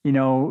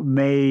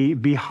 may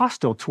be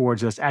hostile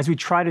towards us, as we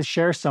try to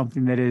share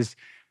something that is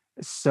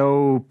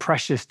so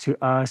precious to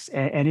us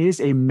and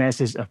is a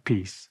message of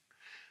peace?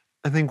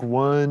 I think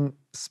one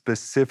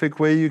specific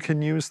way you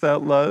can use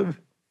that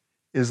love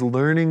is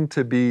learning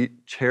to be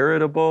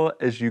charitable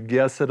as you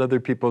guess at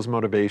other people's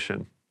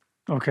motivation.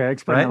 Okay,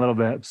 explain a little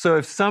bit. So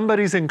if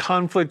somebody's in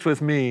conflict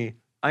with me,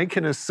 I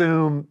can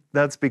assume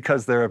that's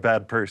because they're a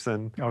bad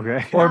person.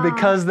 Okay. Or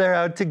because they're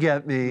out to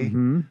get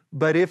me.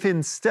 But if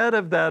instead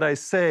of that I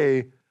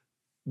say,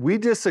 we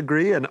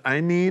disagree and I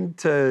need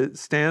to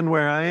stand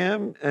where I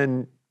am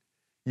and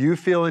you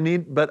feel a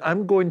need, but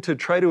I'm going to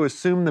try to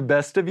assume the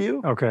best of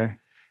you. Okay.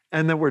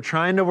 And that we're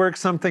trying to work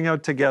something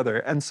out together.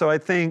 And so I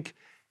think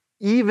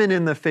even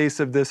in the face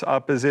of this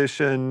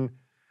opposition,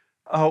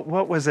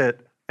 what was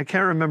it? I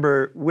can't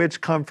remember which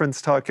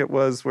conference talk it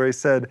was where he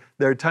said,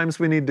 there are times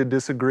we need to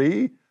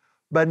disagree,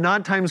 but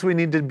not times we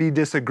need to be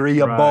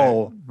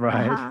disagreeable.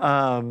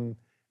 Right.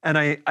 And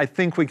I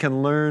think we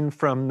can learn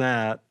from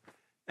that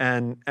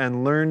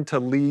and learn to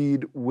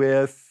lead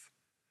with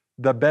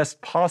the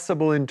best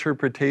possible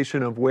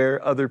interpretation of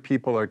where other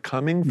people are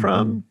coming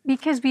from.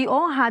 Because we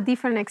all had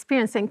different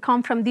experience and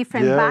come from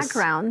different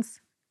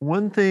backgrounds.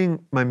 One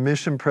thing my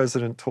mission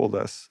president told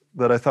us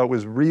that I thought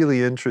was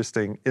really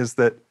interesting is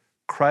that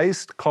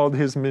Christ called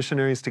his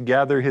missionaries to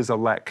gather his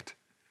elect.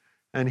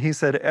 And he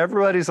said,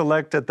 everybody's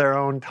elect at their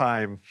own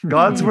time.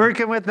 God's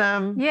working with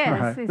them.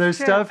 Yes, There's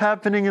stuff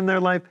happening in their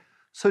life.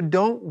 So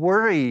don't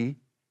worry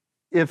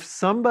if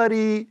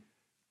somebody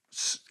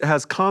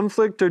has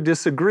conflict or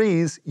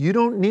disagrees. You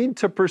don't need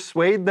to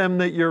persuade them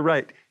that you're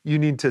right. You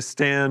need to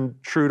stand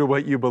true to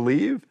what you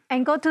believe.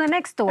 And go to the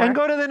next door. And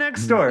go to the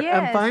next door. Yes.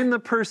 And find the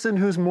person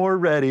who's more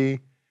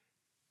ready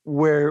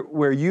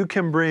where you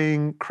can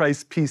bring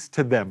Christ's peace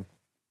to them.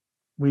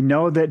 We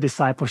know that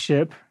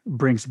discipleship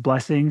brings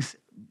blessings,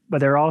 but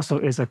there also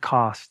is a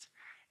cost.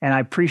 And I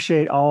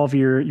appreciate all of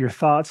your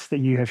thoughts that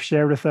you have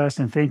shared with us,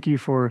 and thank you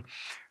for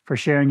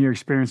sharing your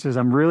experiences.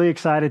 I'm really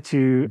excited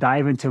to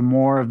dive into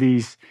more of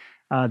these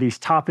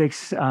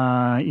topics,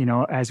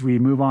 as we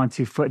move on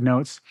to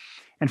footnotes.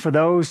 And for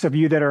those of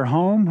you that are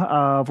home,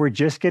 we're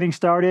just getting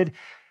started.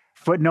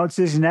 Footnotes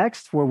is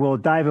next, where we'll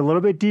dive a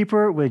little bit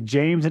deeper with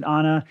James and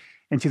Anna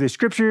into the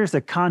scriptures,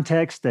 the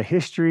context, the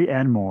history,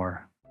 and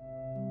more.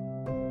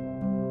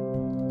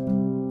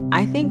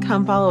 I think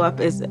Come Follow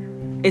Up is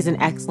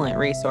an excellent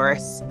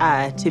resource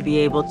to be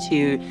able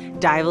to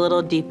dive a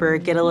little deeper,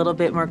 get a little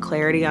bit more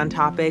clarity on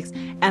topics,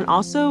 and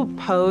also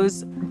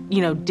pose,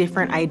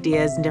 different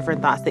ideas and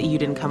different thoughts that you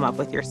didn't come up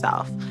with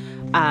yourself.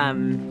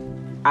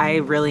 I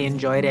really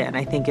enjoyed it, and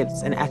I think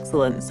it's an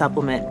excellent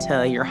supplement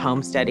to your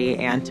home study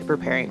and to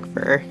preparing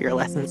for your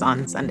lessons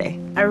on Sunday.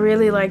 I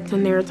really liked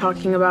when they were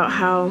talking about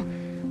how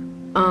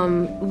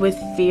with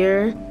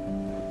fear,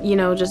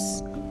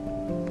 just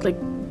like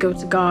go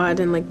to God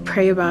and like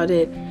pray about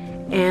it,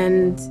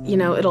 and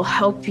it'll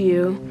help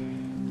you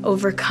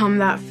overcome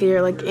that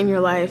fear like in your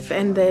life,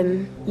 and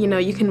then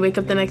you can wake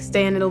up the next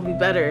day and it'll be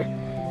better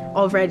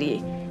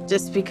already,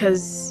 just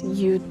because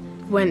you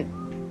went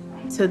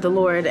to the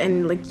Lord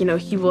and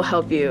He will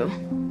help you.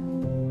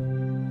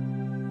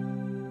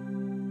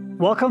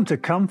 Welcome to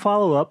Come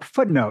Follow Up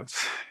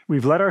Footnotes.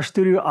 We've let our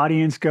studio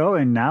audience go,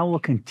 and now we'll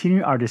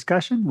continue our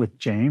discussion with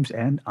James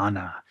and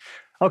Anna.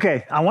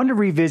 Okay, I wanted to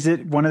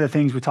revisit one of the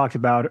things we talked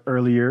about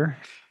earlier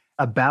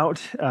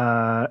about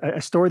a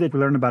story that we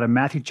learned about in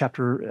Matthew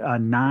chapter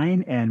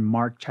 9 and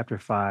Mark chapter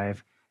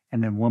 5,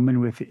 and the woman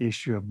with the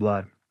issue of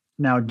blood.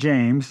 Now,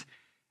 James,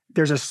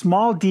 there's a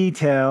small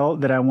detail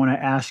that I want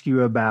to ask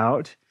you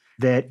about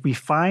that we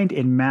find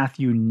in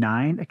Matthew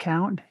 9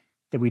 account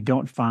that we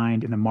don't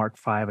find in the Mark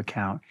 5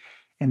 account.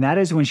 And that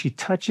is when she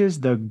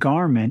touches the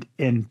garment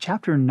in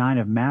chapter 9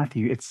 of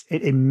Matthew,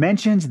 it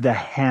mentions the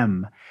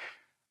hem.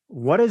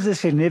 What is the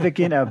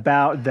significant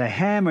about the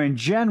hem in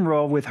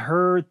general with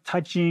her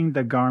touching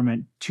the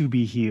garment to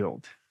be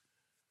healed?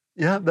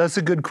 Yeah, that's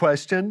a good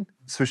question.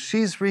 So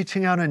she's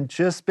reaching out and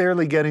just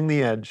barely getting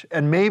the edge.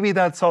 And maybe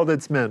that's all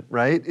that's meant,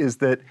 right? Is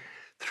that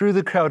through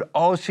the crowd,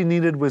 all she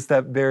needed was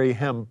that very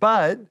hem.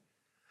 But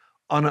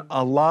on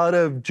a lot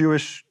of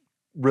Jewish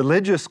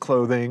religious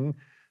clothing,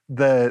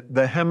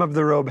 the hem of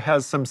the robe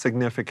has some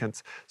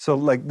significance. So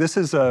like this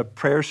is a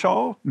prayer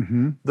shawl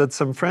that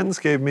some friends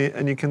gave me,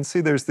 and you can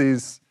see there's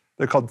these,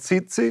 they're called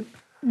tzitzit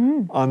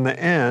on the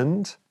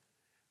end.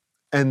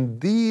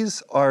 And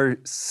these are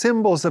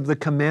symbols of the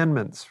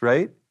commandments,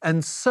 right?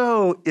 And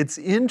so it's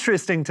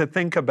interesting to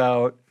think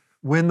about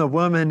when the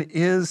woman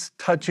is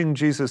touching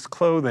Jesus'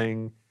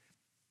 clothing,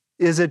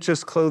 is it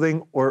just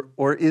clothing,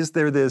 or is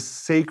there this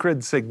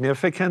sacred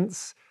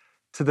significance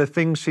to the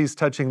things she's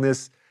touching,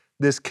 this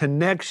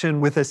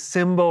connection with a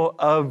symbol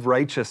of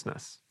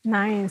righteousness?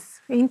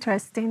 Nice.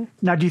 Interesting.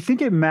 Now, do you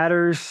think it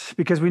matters?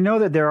 Because we know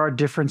that there are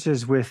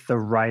differences with the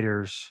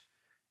writers.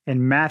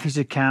 In Matthew's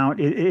account,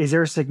 is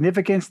there a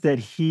significance that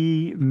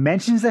he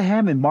mentions the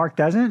hem and Mark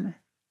doesn't?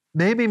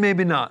 Maybe,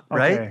 maybe not,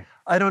 right? Okay.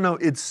 I don't know.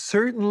 It's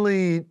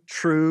certainly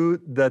true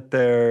that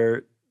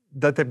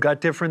they've got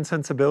different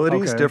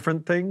sensibilities,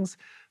 different things.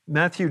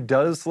 Matthew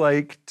does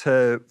like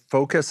to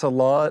focus a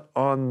lot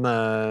on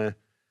the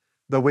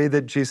way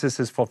that Jesus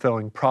is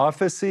fulfilling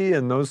prophecy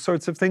and those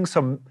sorts of things.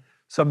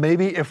 So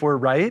maybe if we're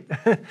right,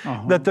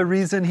 that the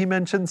reason he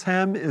mentions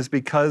hem is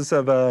because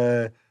of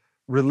a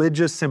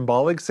religious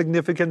symbolic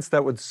significance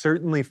that would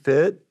certainly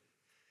fit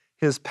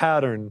his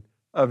pattern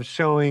of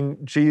showing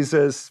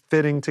Jesus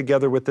fitting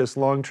together with this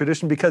long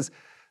tradition, because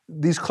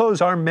these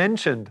clothes are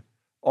mentioned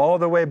all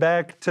the way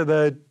back to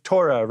the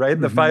Torah, right?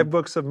 The 5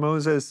 books of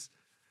Moses,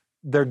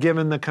 they're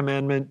given the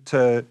commandment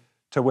to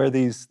wear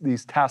these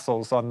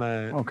tassels on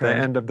the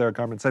end of their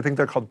garments. I think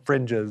they're called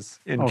fringes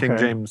in King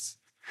James.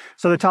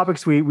 So the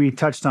topics we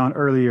touched on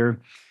earlier,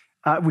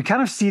 we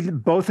kind of see that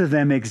both of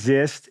them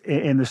exist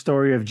in the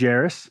story of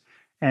Jairus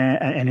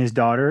and his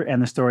daughter,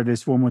 and the story of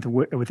this woman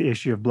with the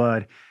issue of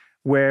blood,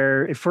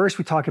 where at first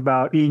we talk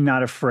about being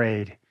not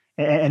afraid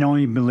and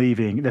only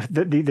believing,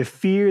 the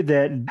fear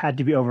that had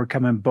to be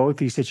overcome in both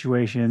these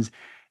situations.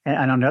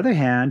 And on the other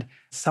hand,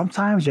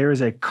 sometimes there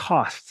is a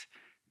cost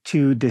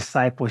to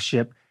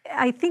discipleship.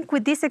 I think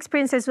with these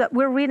experiences that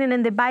we're reading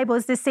in the Bible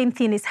is the same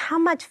thing, is how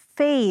much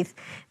faith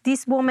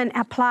this woman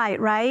applied,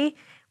 right?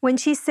 When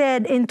she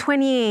said in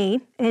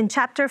 28, in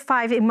chapter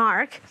 5 in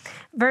Mark,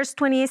 verse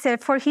 28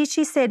 said, "For she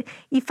said,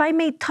 if I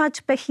may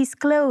touch but his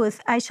clothes,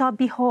 I shall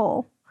be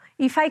whole."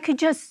 If I could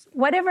just,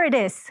 whatever it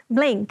is,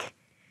 blink,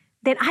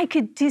 then I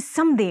could do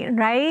something,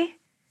 right?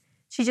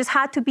 She just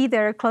had to be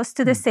there close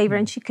to the Savior,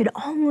 and she could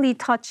only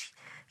touch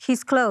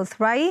his clothes,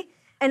 right?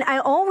 And I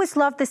always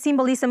love the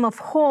symbolism of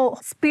whole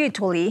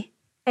spiritually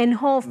and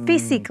whole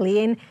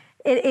physically. And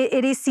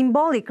it is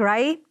symbolic,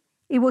 right?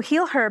 It will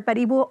heal her, but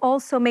it will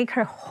also make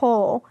her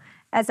whole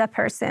as a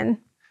person.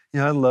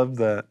 Yeah, I love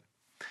that.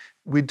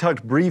 We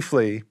talked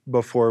briefly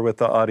before with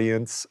the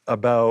audience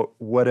about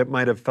what it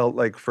might have felt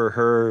like for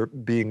her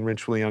being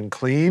ritually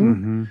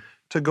unclean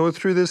to go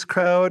through this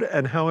crowd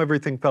and how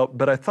everything felt.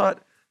 But I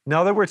thought,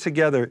 now that we're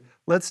together,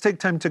 let's take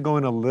time to go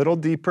in a little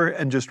deeper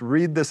and just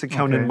read this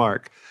account in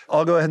Mark.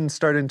 I'll go ahead and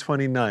start in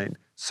 29.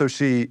 So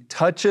she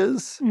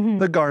touches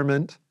the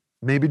garment,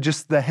 maybe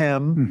just the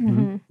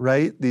hem,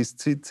 right? These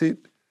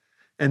tzitzit.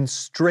 And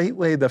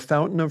straightway the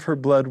fountain of her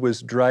blood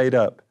was dried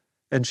up,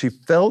 and she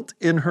felt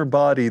in her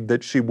body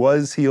that she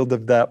was healed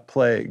of that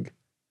plague.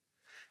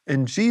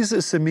 And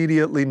Jesus,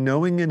 immediately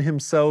knowing in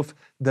himself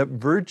that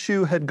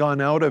virtue had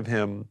gone out of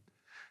him,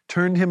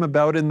 turned him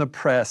about in the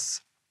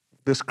press,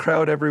 this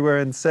crowd everywhere,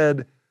 and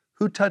said,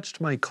 "Who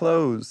touched my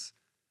clothes?"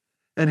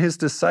 And his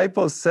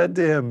disciples said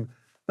to him,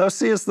 "Thou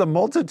seest the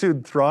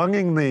multitude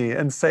thronging thee,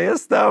 and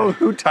sayest thou,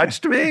 who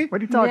touched me?" What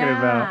are you talking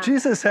about?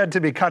 Jesus had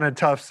to be kind of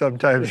tough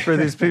sometimes for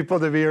these people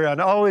to be around,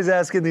 always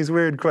asking these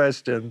weird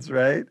questions,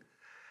 right?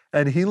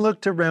 And he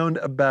looked around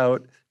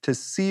about to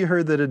see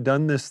her that had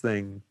done this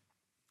thing.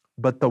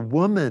 But the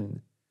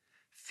woman,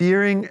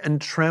 fearing and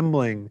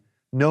trembling,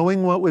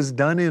 knowing what was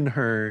done in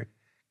her,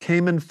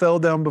 came and fell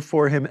down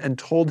before him and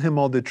told him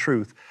all the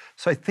truth.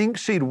 So I think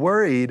she'd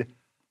worried,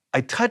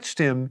 I touched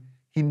him,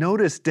 he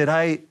noticed, did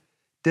I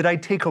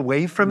take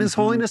away from his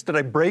holiness? Did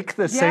I break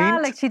the saint? Yeah,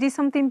 like she did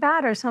something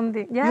bad or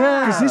something.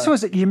 Yeah, because this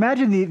was, you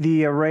imagine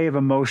the array of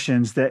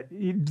emotions, that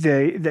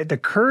the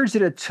courage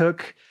that it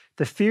took,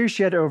 the fear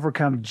she had to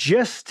overcome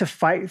just to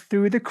fight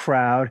through the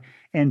crowd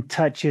and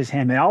touch his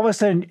hand. And all of a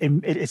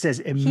sudden, it says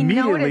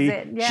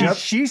immediately,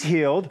 she's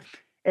healed.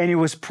 And it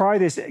was probably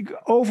this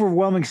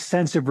overwhelming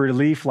sense of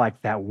relief,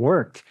 like that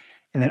worked.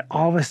 And then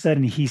all of a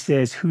sudden he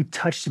says, "Who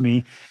touched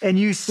me?" And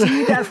you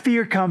see that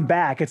fear come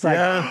back. It's like,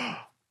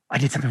 I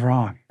did something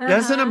wrong.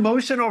 That's an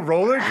emotional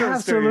roller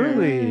coaster.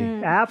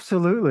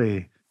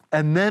 Absolutely.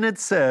 And then it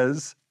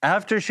says,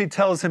 after she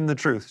tells him the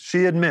truth,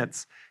 she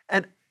admits.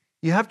 And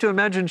you have to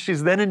imagine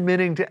she's then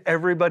admitting to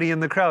everybody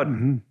in the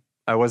crowd,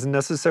 I wasn't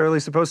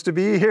necessarily supposed to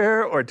be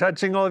here or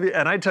touching all of you,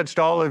 and I touched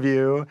all of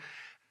you.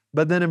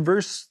 But then in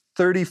verse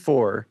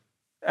 34,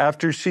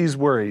 after she's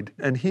worried,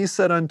 and he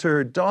said unto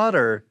her,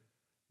 "Daughter,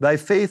 thy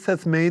faith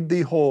hath made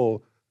thee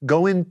whole.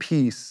 Go in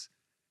peace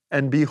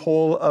and be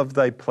whole of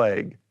thy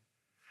plague."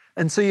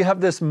 And so you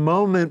have this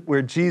moment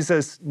where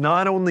Jesus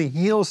not only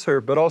heals her,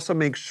 but also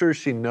makes sure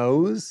she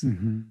knows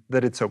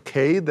that it's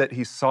okay, that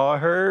he saw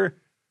her.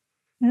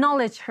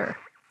 Acknowledge her.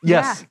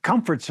 Yes.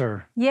 Comforts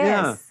her.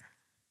 Yes.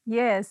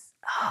 Yes.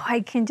 Oh,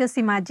 I can just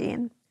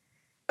imagine.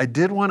 I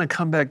did want to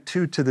come back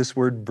too to this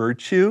word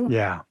virtue.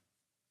 Yeah.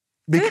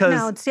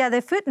 Footnotes,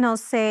 the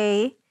footnotes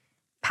say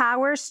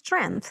power,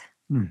 strength.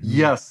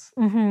 Yes.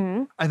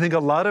 I think a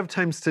lot of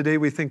times today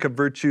we think of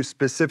virtue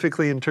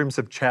specifically in terms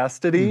of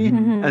chastity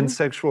and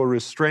sexual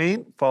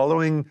restraint,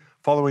 following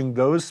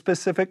those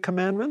specific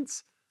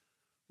commandments.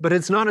 But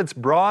it's not, it's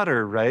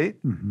broader, right?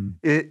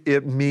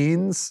 It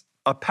means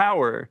a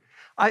power.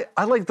 I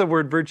like the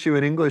word virtue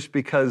in English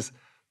because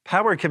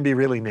power can be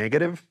really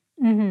negative.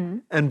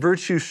 And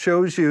virtue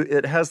shows you,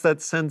 it has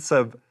that sense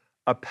of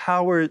a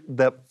power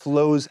that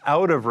flows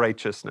out of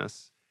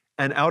righteousness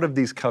and out of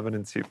these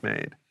covenants you've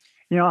made.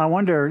 You know, I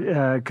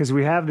wonder, because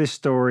we have this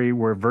story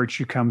where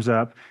virtue comes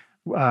up,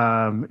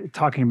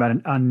 talking about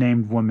an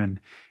unnamed woman.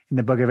 In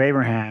the book of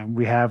Abraham,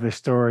 we have the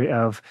story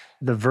of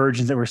the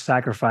virgins that were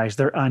sacrificed.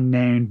 They're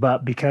unnamed,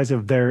 but because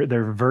of their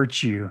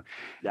virtue.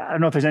 I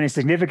don't know if there's any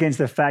significance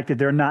to the fact that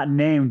they're not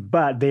named,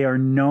 but they are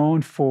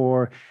known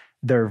for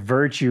their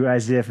virtue,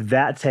 as if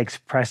that takes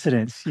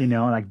precedence,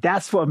 like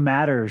that's what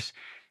matters.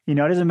 It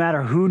doesn't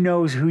matter who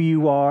knows who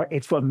you are.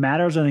 It's what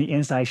matters on the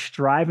inside,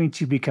 striving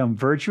to become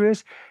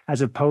virtuous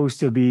as opposed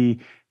to be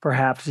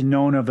perhaps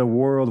known of the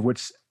world,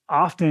 which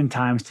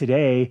oftentimes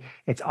today,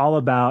 it's all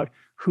about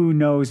who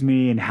knows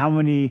me and how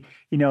many,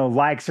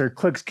 likes or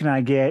clicks can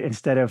I get,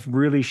 instead of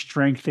really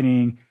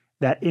strengthening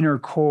that inner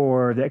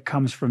core that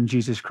comes from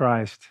Jesus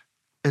Christ.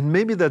 And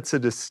maybe that's a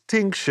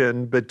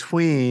distinction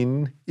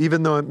between,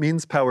 even though it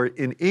means power,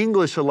 in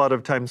English, a lot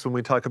of times when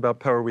we talk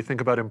about power, we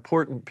think about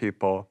important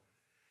people.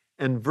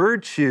 And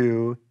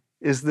virtue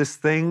is this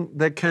thing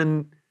that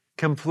can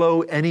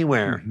flow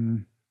anywhere,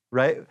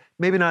 right?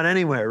 Maybe not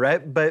anywhere,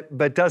 right?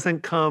 But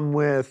doesn't come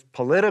with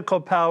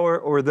political power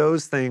or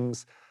those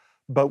things,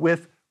 but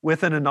with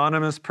an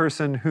anonymous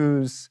person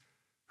who's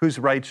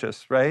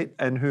righteous, right?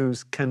 And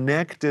who's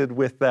connected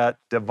with that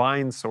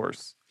divine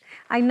source.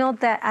 I know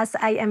that as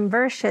I am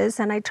virtuous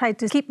and I try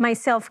to keep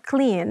myself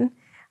clean,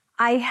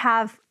 I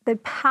have the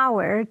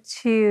power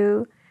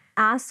to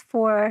ask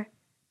for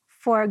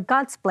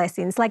God's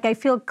blessings. Like I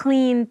feel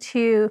clean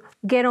to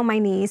get on my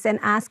knees and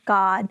ask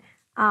God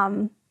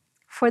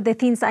for the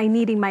things I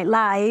need in my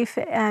life.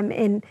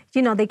 And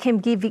they can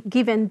be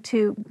given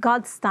to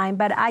God's time.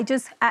 But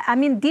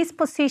I'm in this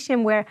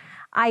position where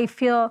I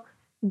feel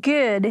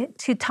good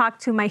to talk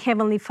to my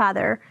Heavenly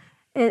Father.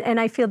 And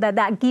I feel that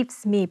that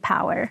gives me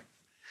power.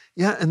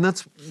 Yeah, and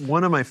that's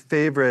one of my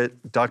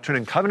favorite Doctrine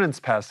and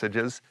Covenants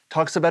passages,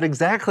 talks about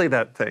exactly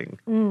that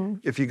thing.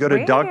 If you go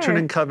to Doctrine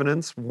and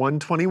Covenants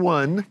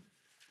 121,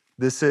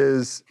 this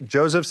is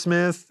Joseph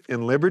Smith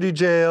in Liberty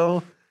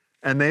Jail,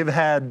 and they've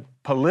had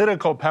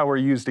political power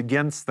used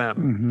against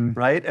them,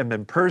 right? And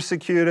been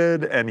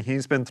persecuted, and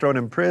he's been thrown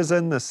in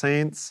prison. The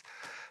saints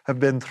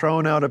have been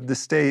thrown out of the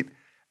state.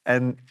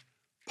 And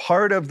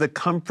part of the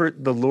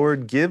comfort the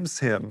Lord gives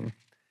him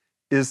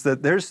is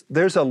that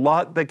there's a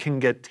lot that can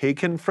get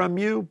taken from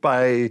you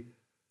by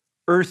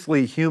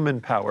earthly human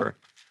power,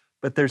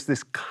 but there's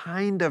this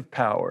kind of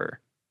power,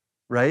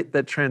 right,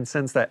 that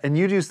transcends that. And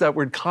you use that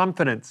word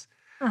confidence.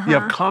 You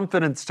have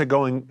confidence to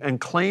go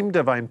and claim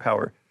divine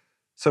power.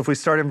 So if we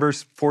start in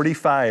verse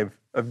 45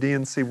 of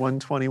D&C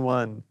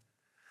 121,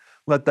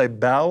 let thy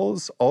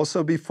bowels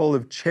also be full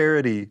of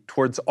charity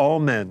towards all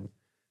men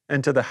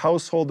and to the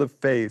household of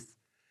faith,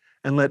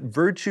 and let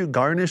virtue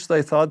garnish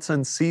thy thoughts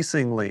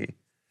unceasingly.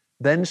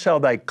 Then shall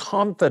thy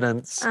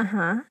confidence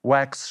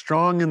wax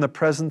strong in the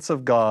presence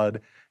of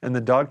God, and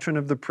the doctrine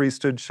of the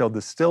priesthood shall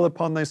distill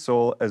upon thy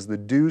soul as the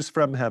dews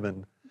from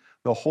heaven.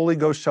 The Holy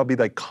Ghost shall be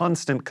thy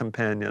constant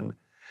companion,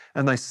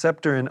 and thy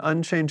scepter an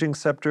unchanging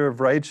scepter of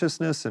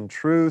righteousness and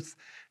truth,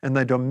 and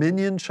thy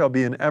dominion shall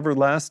be an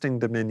everlasting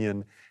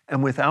dominion,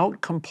 and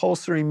without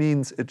compulsory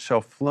means it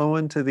shall flow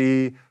unto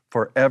thee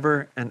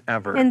forever and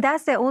ever. And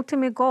that's the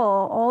ultimate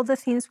goal. All the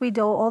things we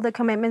do, all the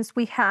commitments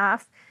we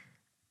have,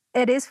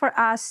 it is for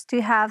us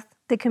to have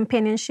the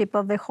companionship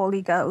of the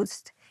Holy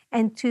Ghost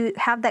and to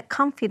have that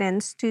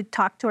confidence to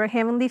talk to our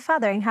Heavenly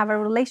Father and have a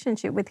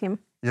relationship with Him.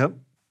 Yep.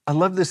 I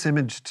love this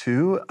image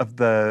too of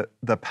the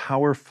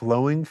power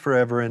flowing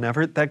forever and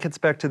ever. That gets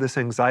back to this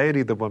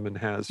anxiety the woman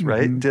has,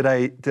 right? Did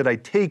I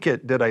take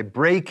it? Did I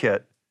break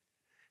it?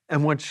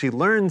 And what she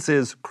learns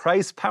is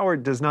Christ's power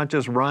does not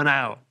just run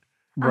out.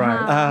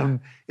 Right.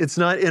 It's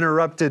not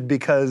interrupted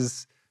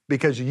because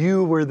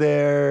you were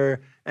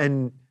there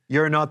and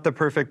you're not the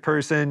perfect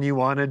person you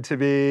wanted to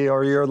be,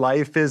 or your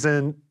life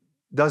doesn't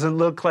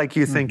look like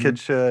you think it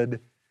should.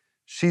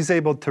 She's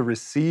able to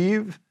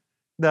receive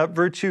that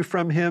virtue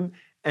from him.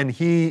 And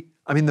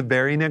the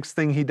very next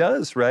thing he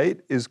does,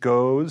 right, is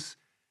goes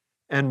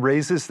and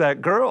raises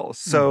that girl.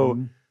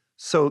 So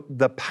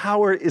the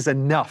power is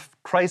enough.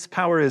 Christ's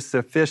power is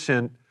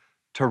sufficient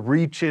to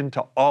reach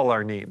into all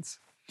our needs.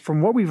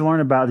 From what we've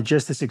learned about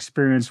just this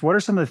experience, what are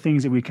some of the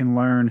things that we can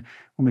learn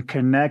when we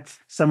connect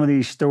some of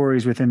these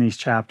stories within these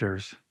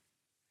chapters?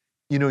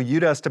 You know,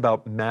 you'd asked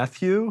about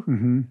Matthew.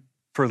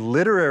 For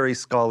literary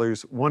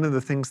scholars, one of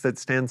the things that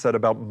stands out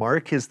about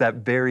Mark is that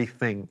very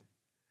thing,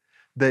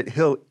 that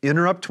he'll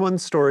interrupt one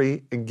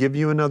story and give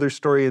you another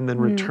story and then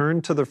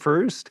return to the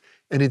first,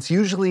 and it's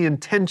usually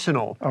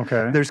intentional.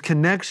 Okay. There's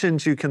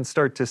connections you can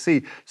start to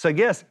see. So I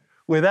guess,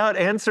 without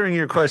answering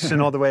your question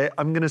all the way,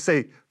 I'm going to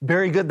say,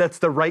 very good, that's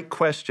the right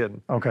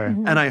question. Okay.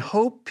 And I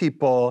hope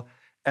people,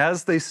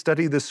 as they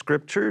study the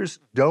scriptures,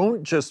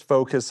 don't just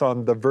focus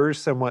on the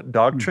verse and what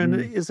doctrine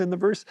is in the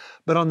verse,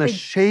 but on the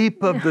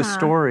shape of the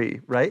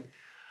story, right?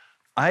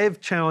 I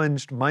have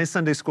challenged my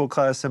Sunday school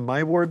class in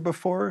my ward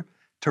before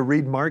to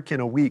read Mark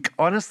in a week.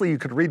 Honestly, you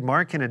could read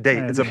Mark in a day.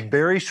 It's a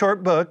very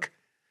short book,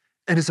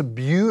 and it's a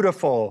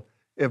beautiful,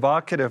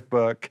 evocative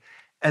book.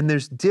 And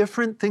there's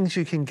different things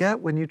you can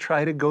get when you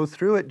try to go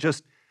through it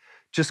just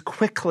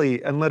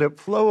quickly and let it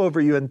flow over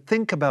you and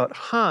think about,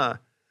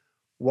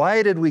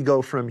 why did we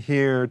go from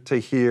here to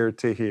here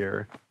to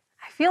here?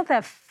 I feel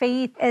that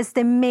faith is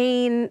the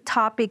main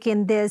topic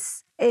in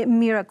this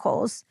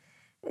miracles.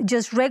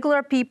 Just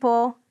regular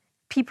people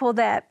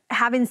that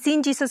haven't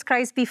seen Jesus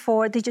Christ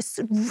before, they just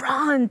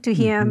run to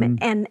him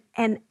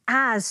and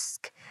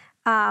ask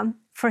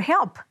for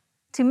help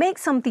to make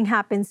something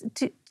happen,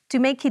 to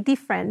make it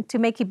different, to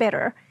make it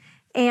better.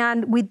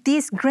 And with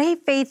this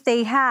great faith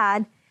they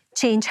had,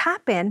 change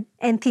happened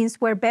and things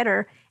were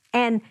better.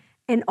 And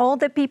all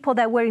the people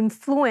that were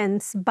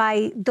influenced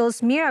by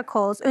those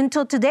miracles,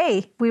 until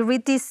today, we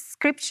read these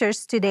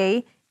scriptures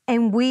today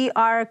and we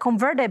are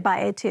converted by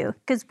it too,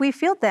 because we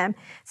feel them.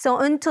 So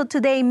until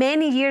today,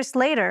 many years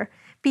later,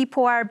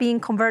 people are being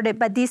converted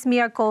by these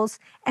miracles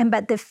and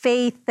by the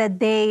faith that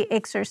they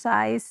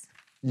exercise.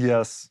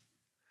 Yes.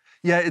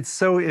 Yeah, it's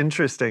so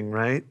interesting,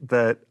 right?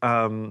 That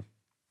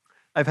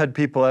I've had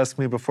people ask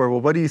me before,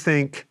 well, what do you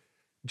think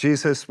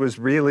Jesus was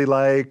really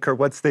like? Or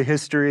what's the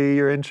history?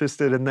 You're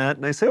interested in that?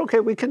 And I say, okay,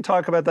 we can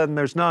talk about that. And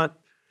there's not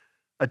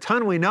a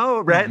ton we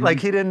know, right? Like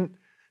he didn't,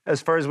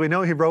 as far as we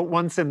know, he wrote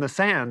once in the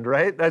sand,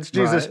 right? That's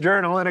Jesus'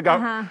 journal and it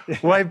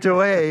got wiped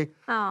away.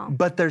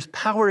 But there's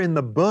power in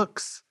the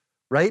books,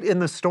 right? In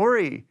the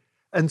story.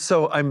 And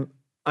so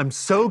I'm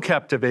so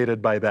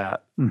captivated by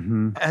that.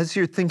 As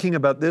you're thinking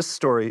about this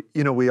story,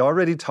 you know, we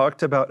already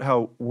talked about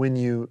how when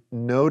you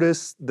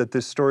notice that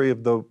the story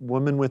of the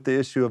woman with the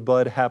issue of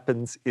blood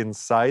happens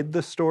inside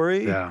the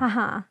story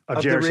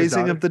of the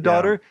raising of the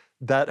daughter,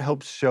 that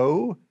helps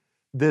show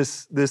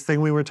this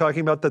thing we were talking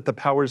about, that the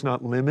power's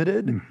not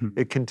limited.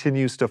 It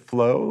continues to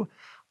flow.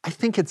 I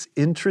think it's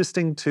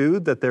interesting too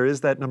that there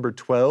is that number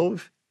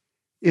 12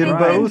 in And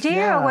both.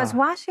 Jared was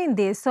watching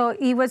this, so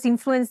he was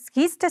influenced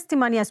his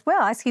testimony as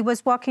well as he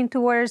was walking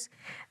towards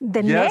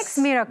the next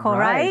miracle,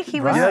 right? He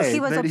was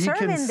that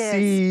observing he can this.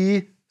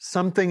 see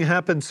something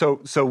happen. So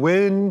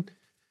when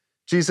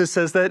Jesus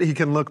says that, he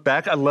can look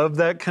back. I love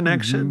that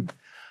connection.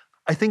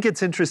 I think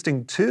it's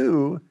interesting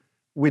too.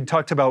 We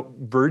talked about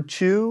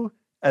virtue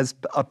as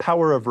a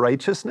power of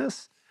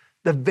righteousness.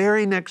 The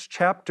very next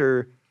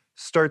chapter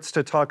starts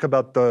to talk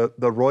about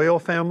the royal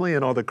family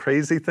and all the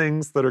crazy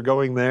things that are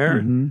going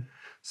there.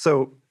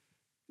 So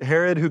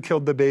Herod, who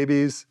killed the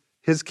babies,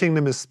 his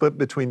kingdom is split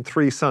between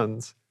 3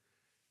 sons.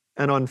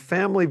 And on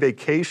family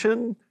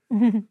vacation,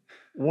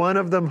 one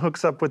of them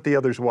hooks up with the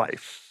other's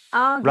wife,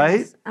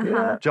 right?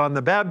 John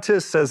the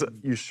Baptist says,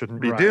 you shouldn't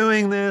be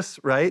doing this,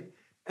 right?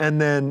 And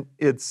then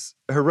it's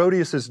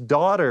Herodias'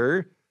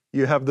 daughter.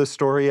 You have the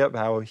story of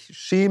how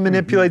she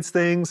manipulates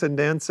things and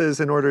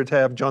dances in order to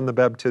have John the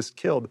Baptist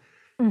killed.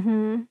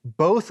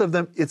 Both of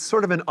them, it's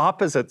sort of an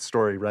opposite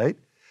story, right?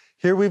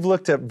 Here we've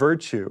looked at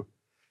virtue,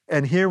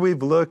 and here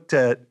we've looked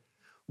at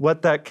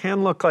what that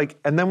can look like.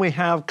 And then we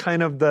have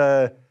kind of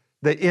the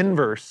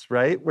inverse,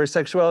 right? Where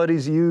sexuality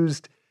is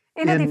used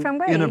in a different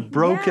way. In a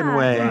broken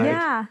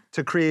way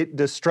to create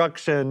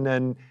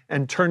destruction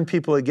and turn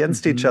people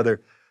against each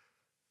other.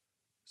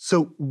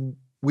 So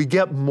we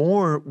get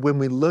more when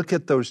we look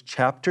at those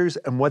chapters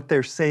and what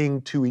they're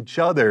saying to each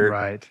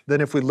other than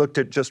if we looked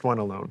at just one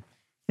alone.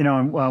 You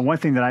know, one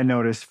thing that I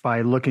noticed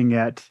by looking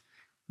at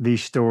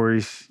these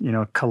stories, you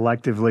know,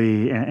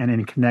 collectively and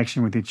in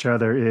connection with each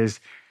other is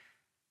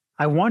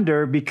I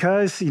wonder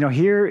because, you know,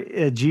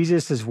 here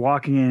Jesus is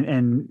walking in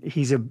and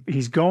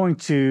he's going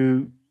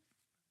to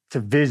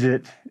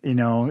visit, you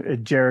know,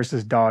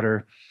 Jairus'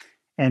 daughter.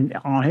 And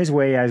on his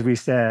way, as we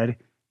said,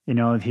 you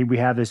know, we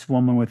have this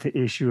woman with the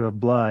issue of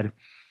blood.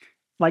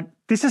 Like,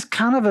 this is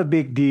kind of a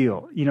big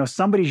deal. You know,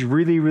 somebody's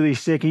really, really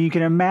sick. And you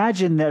can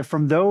imagine that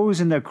from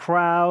those in the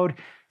crowd,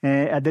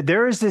 that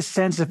there is this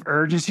sense of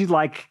urgency,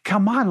 like,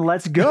 come on,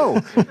 let's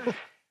go.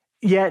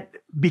 Yet,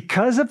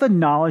 because of the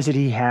knowledge that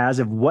he has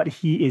of what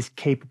he is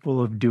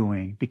capable of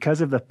doing, because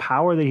of the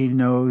power that he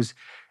knows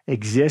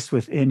exists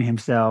within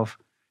himself,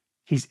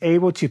 he's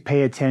able to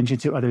pay attention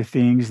to other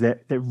things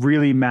that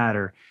really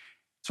matter.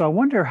 So I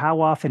wonder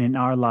how often in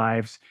our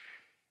lives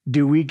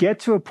do we get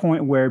to a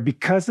point where,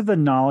 because of the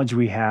knowledge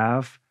we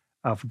have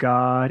of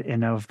God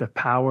and of the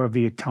power of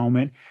the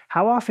atonement,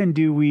 how often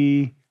do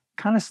we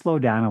kind of slow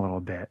down a little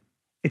bit?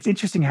 It's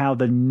interesting how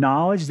the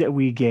knowledge that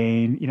we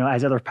gain, you know,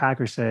 as Elder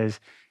Packer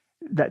says,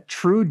 that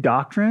true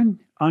doctrine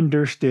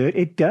understood,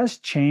 it does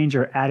change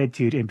our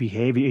attitude and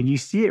behavior. And you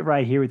see it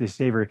right here with the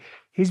Savior.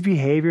 His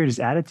behavior and his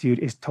attitude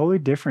is totally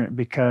different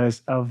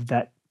because of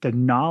that, the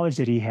knowledge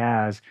that he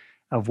has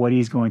of what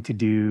he's going to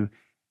do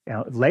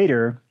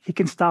later. He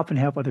can stop and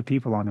help other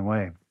people on the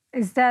way.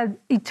 It's that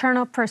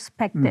eternal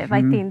perspective,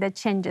 I think, that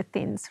changes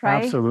things,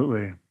 right?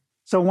 Absolutely.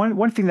 So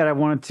one thing that I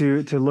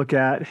wanted to look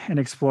at and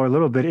explore a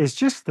little bit is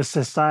just the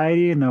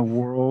society and the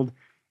world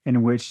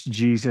in which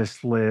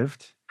Jesus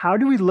lived. How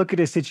do we look at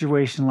a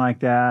situation like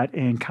that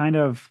and kind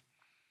of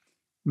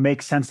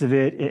make sense of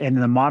it in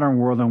the modern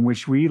world in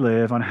which we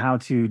live on how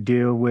to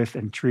deal with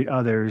and treat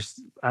others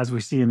as we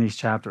see in these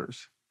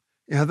chapters?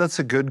 Yeah, that's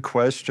a good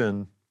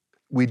question.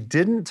 We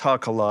didn't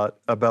talk a lot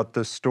about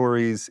the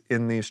stories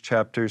in these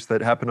chapters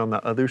that happen on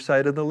the other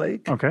side of the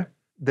lake. Okay.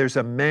 There's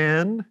a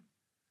man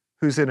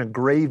who's in a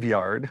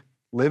graveyard,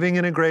 living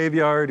in a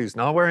graveyard. He's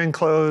not wearing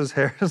clothes,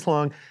 hair is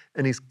long,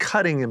 and he's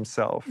cutting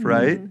himself,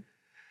 right?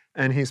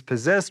 And he's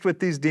possessed with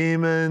these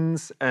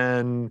demons,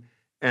 and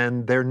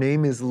their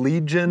name is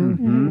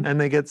Legion, and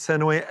they get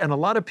sent away. And a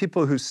lot of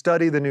people who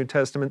study the New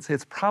Testament say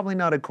it's probably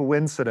not a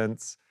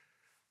coincidence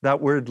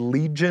that word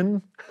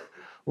legion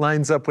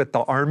lines up with the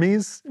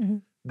armies,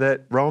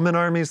 that Roman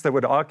armies that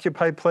would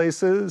occupy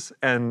places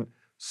and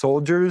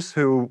soldiers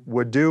who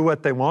would do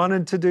what they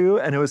wanted to do.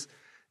 And it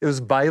was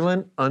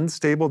violent,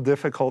 unstable,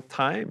 difficult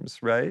times,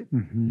 right?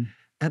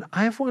 And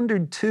I've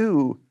wondered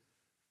too,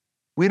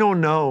 we don't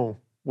know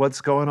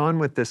what's going on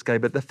with this guy,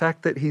 but the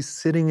fact that he's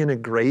sitting in a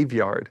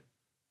graveyard,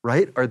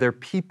 right? Are there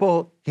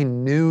people he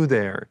knew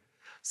there?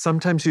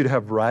 Sometimes you'd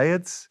have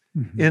riots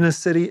in a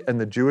city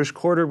and the Jewish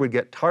quarter would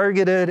get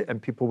targeted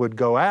and people would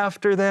go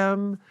after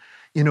them.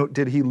 You know,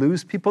 did he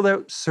lose people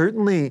there?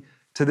 Certainly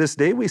to this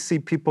day, we see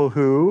people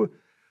who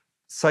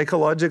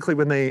psychologically,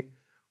 when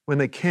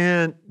they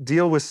can't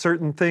deal with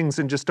certain things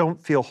and just don't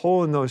feel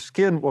whole in their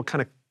skin, will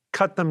kind of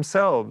cut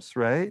themselves,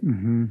 right?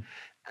 And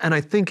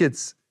I think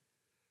it's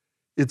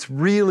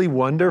really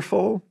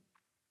wonderful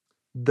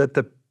that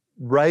the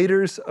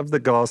writers of the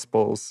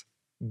Gospels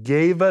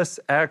gave us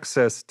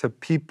access to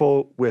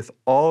people with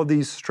all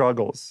these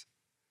struggles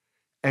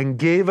and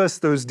gave us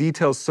those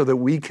details so that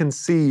we can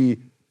see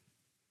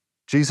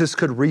Jesus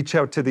could reach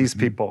out to these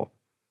people,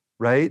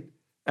 right?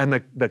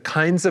 And the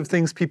kinds of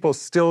things people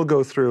still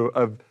go through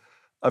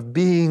of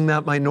being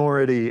that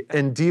minority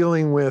and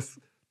dealing with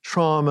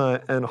trauma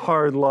and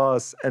hard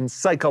loss and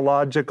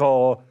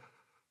psychological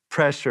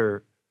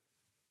pressure,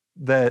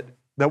 that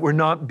that were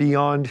not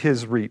beyond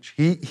his reach.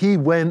 He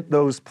went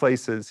those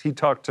places. He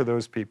talked to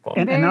those people.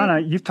 And Anna,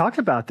 you've talked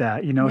about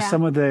that.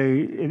 Some of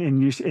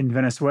in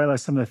Venezuela,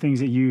 some of the things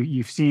that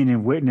you've seen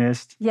and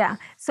witnessed. Yeah.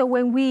 So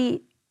when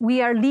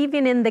we are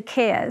living in the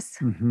chaos,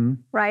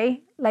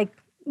 right? Like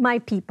my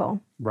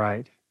people.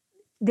 Right.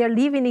 They're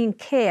living in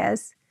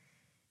chaos.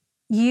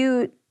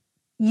 You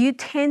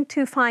tend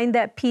to find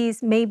that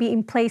peace maybe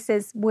in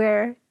places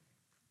where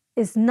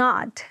it's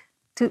not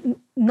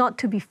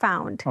to be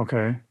found.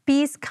 Okay.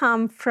 Peace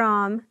comes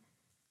from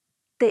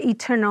the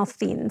eternal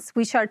things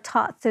which are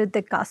taught through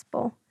the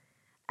gospel.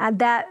 And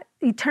that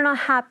eternal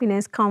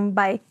happiness comes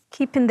by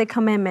keeping the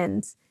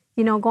commandments,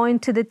 going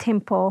to the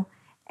temple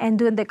and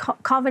doing the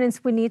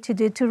covenants we need to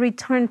do to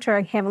return to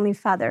our Heavenly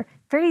Father.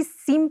 Very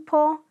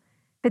simple,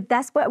 but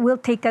that's what will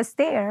take us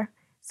there.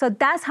 So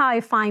that's how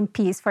I find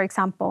peace, for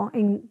example.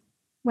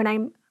 When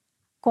I'm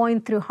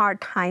going through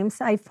hard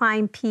times, I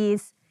find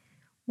peace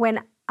when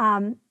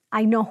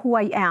I know who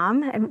I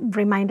am, a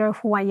reminder of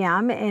who I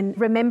am, and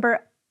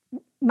remember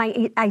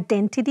my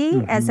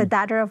identity as a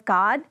daughter of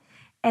God,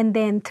 and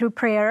then through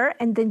prayer,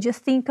 and then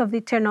just think of the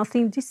eternal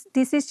thing.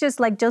 This is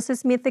just like Joseph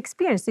Smith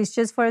experienced. It's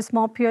just for a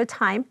small period of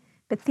time,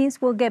 but things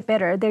will get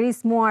better. There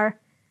is more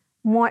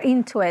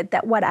into it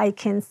than what I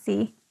can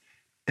see.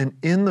 And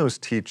in those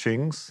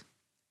teachings,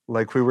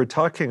 like we were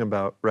talking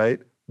about,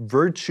 right?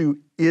 Virtue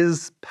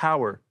is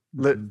power.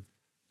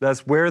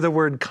 That's where the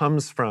word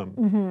comes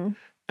from.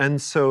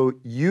 And so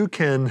you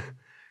can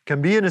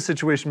be in a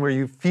situation where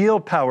you feel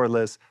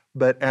powerless,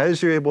 but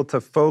as you're able to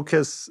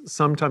focus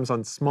sometimes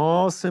on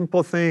small,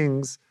 simple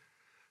things,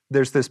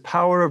 there's this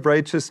power of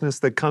righteousness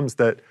that comes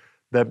that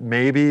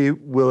maybe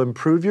will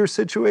improve your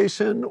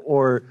situation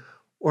or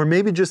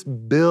maybe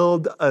just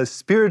build a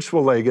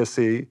spiritual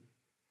legacy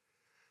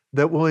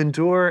that will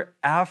endure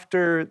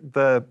after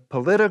the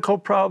political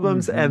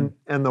problems and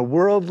the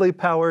worldly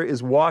power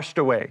is washed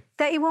away.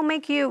 That it will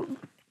make you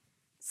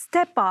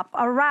step up,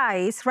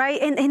 arise, right?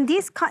 And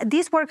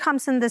this word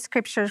comes in the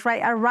scriptures,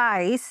 right?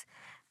 Arise.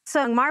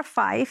 So in Mark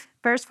 5,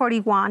 verse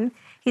 41,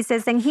 he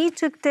says, "And he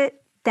took the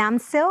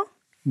damsel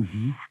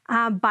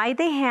by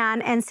the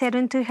hand and said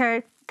unto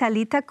her,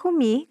 Talitha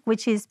cumi,"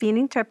 which is being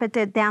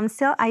interpreted,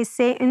 "Damsel, I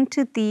say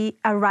unto thee,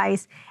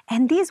 arise."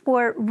 And this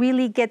word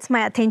really gets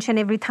my attention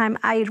every time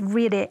I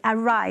read it,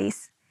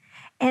 arise.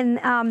 And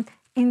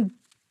in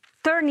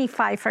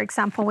 35, for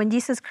example, when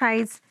Jesus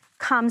Christ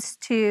comes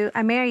to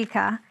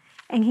America,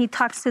 and he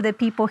talks to the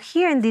people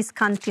here in this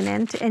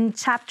continent in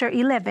chapter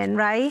 11,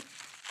 right?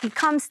 He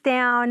comes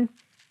down,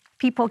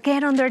 people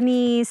get on their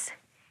knees,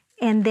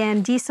 and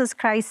then Jesus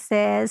Christ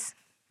says,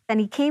 "And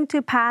it came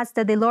to pass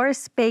that the Lord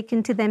spake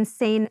unto them,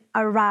 saying,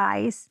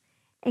 Arise,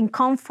 and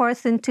come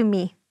forth unto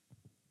me."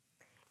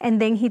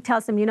 And then he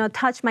tells them,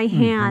 touch my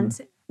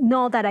hands,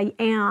 know that I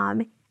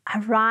am.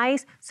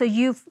 Arise. So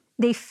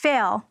they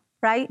fell,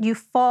 right? You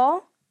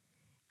fall,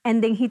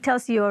 and then he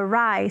tells you,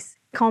 arise,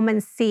 come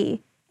and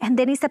see. And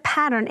then it's a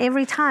pattern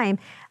every time.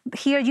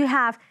 Here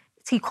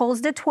he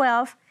calls the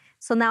 12.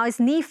 So now it's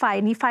Nephi.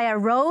 Nephi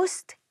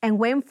arose and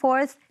went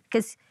forth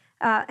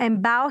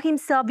and bowed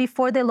himself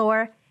before the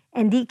Lord,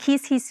 and he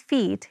kissed his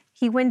feet.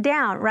 He went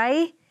down,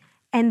 right?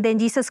 And then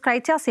Jesus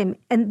Christ tells him,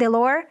 and the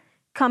Lord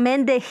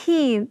commanded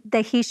him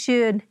that he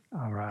should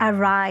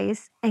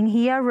arise. And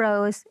he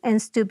arose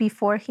and stood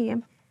before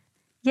him.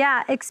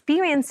 Yeah,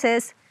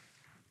 experiences,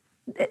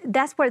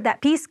 that's where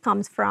that peace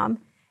comes from,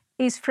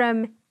 is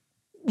from,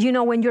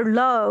 when you're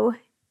low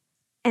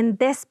and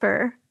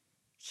desperate,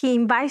 he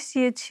invites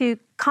you to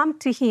come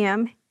to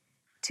him,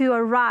 to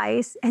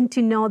arise, and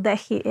to know that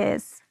he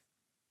is.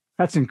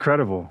 That's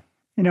incredible.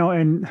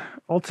 And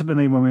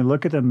ultimately, when we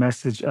look at the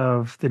message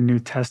of the New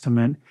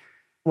Testament,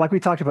 like we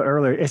talked about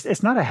earlier,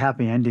 it's not a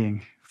happy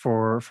ending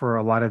for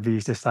a lot of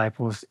these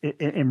disciples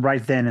and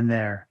right then and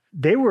there.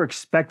 They were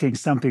expecting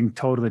something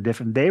totally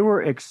different. They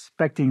were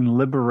expecting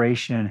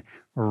liberation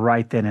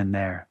right then and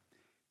there.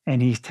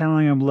 And he's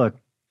telling them, look,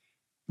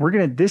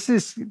 this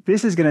is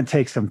going to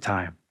take some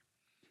time.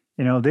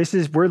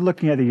 We're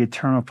looking at the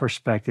eternal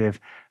perspective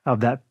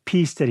of that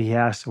peace that he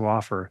has to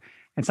offer.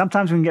 And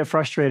sometimes we can get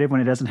frustrated when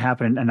it doesn't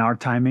happen in our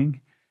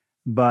timing,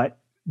 but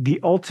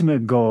the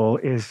ultimate goal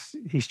is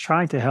he's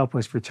trying to help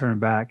us return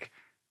back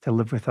to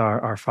live with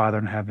our Father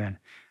in heaven.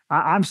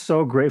 I'm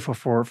so grateful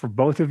for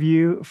both of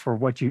you, for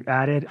what you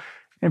added.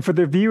 And for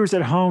the viewers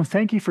at home,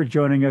 thank you for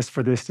joining us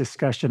for this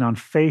discussion on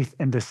faith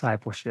and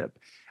discipleship.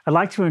 I'd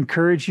like to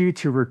encourage you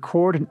to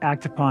record and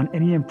act upon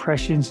any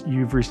impressions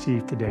you've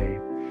received today.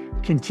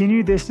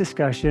 Continue this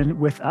discussion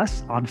with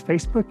us on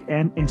Facebook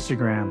and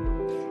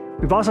Instagram.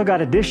 We've also got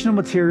additional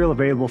material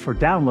available for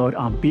download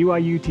on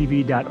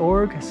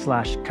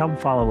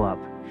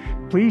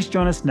byutv.org/comefollowup. Please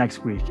join us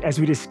next week as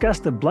we discuss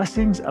the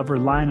blessings of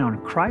relying on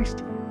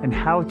Christ and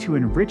how to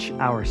enrich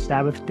our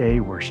Sabbath day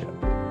worship.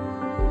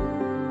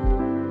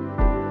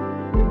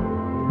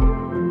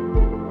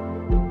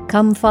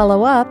 Come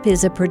Follow Up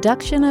is a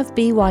production of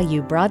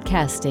BYU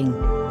Broadcasting.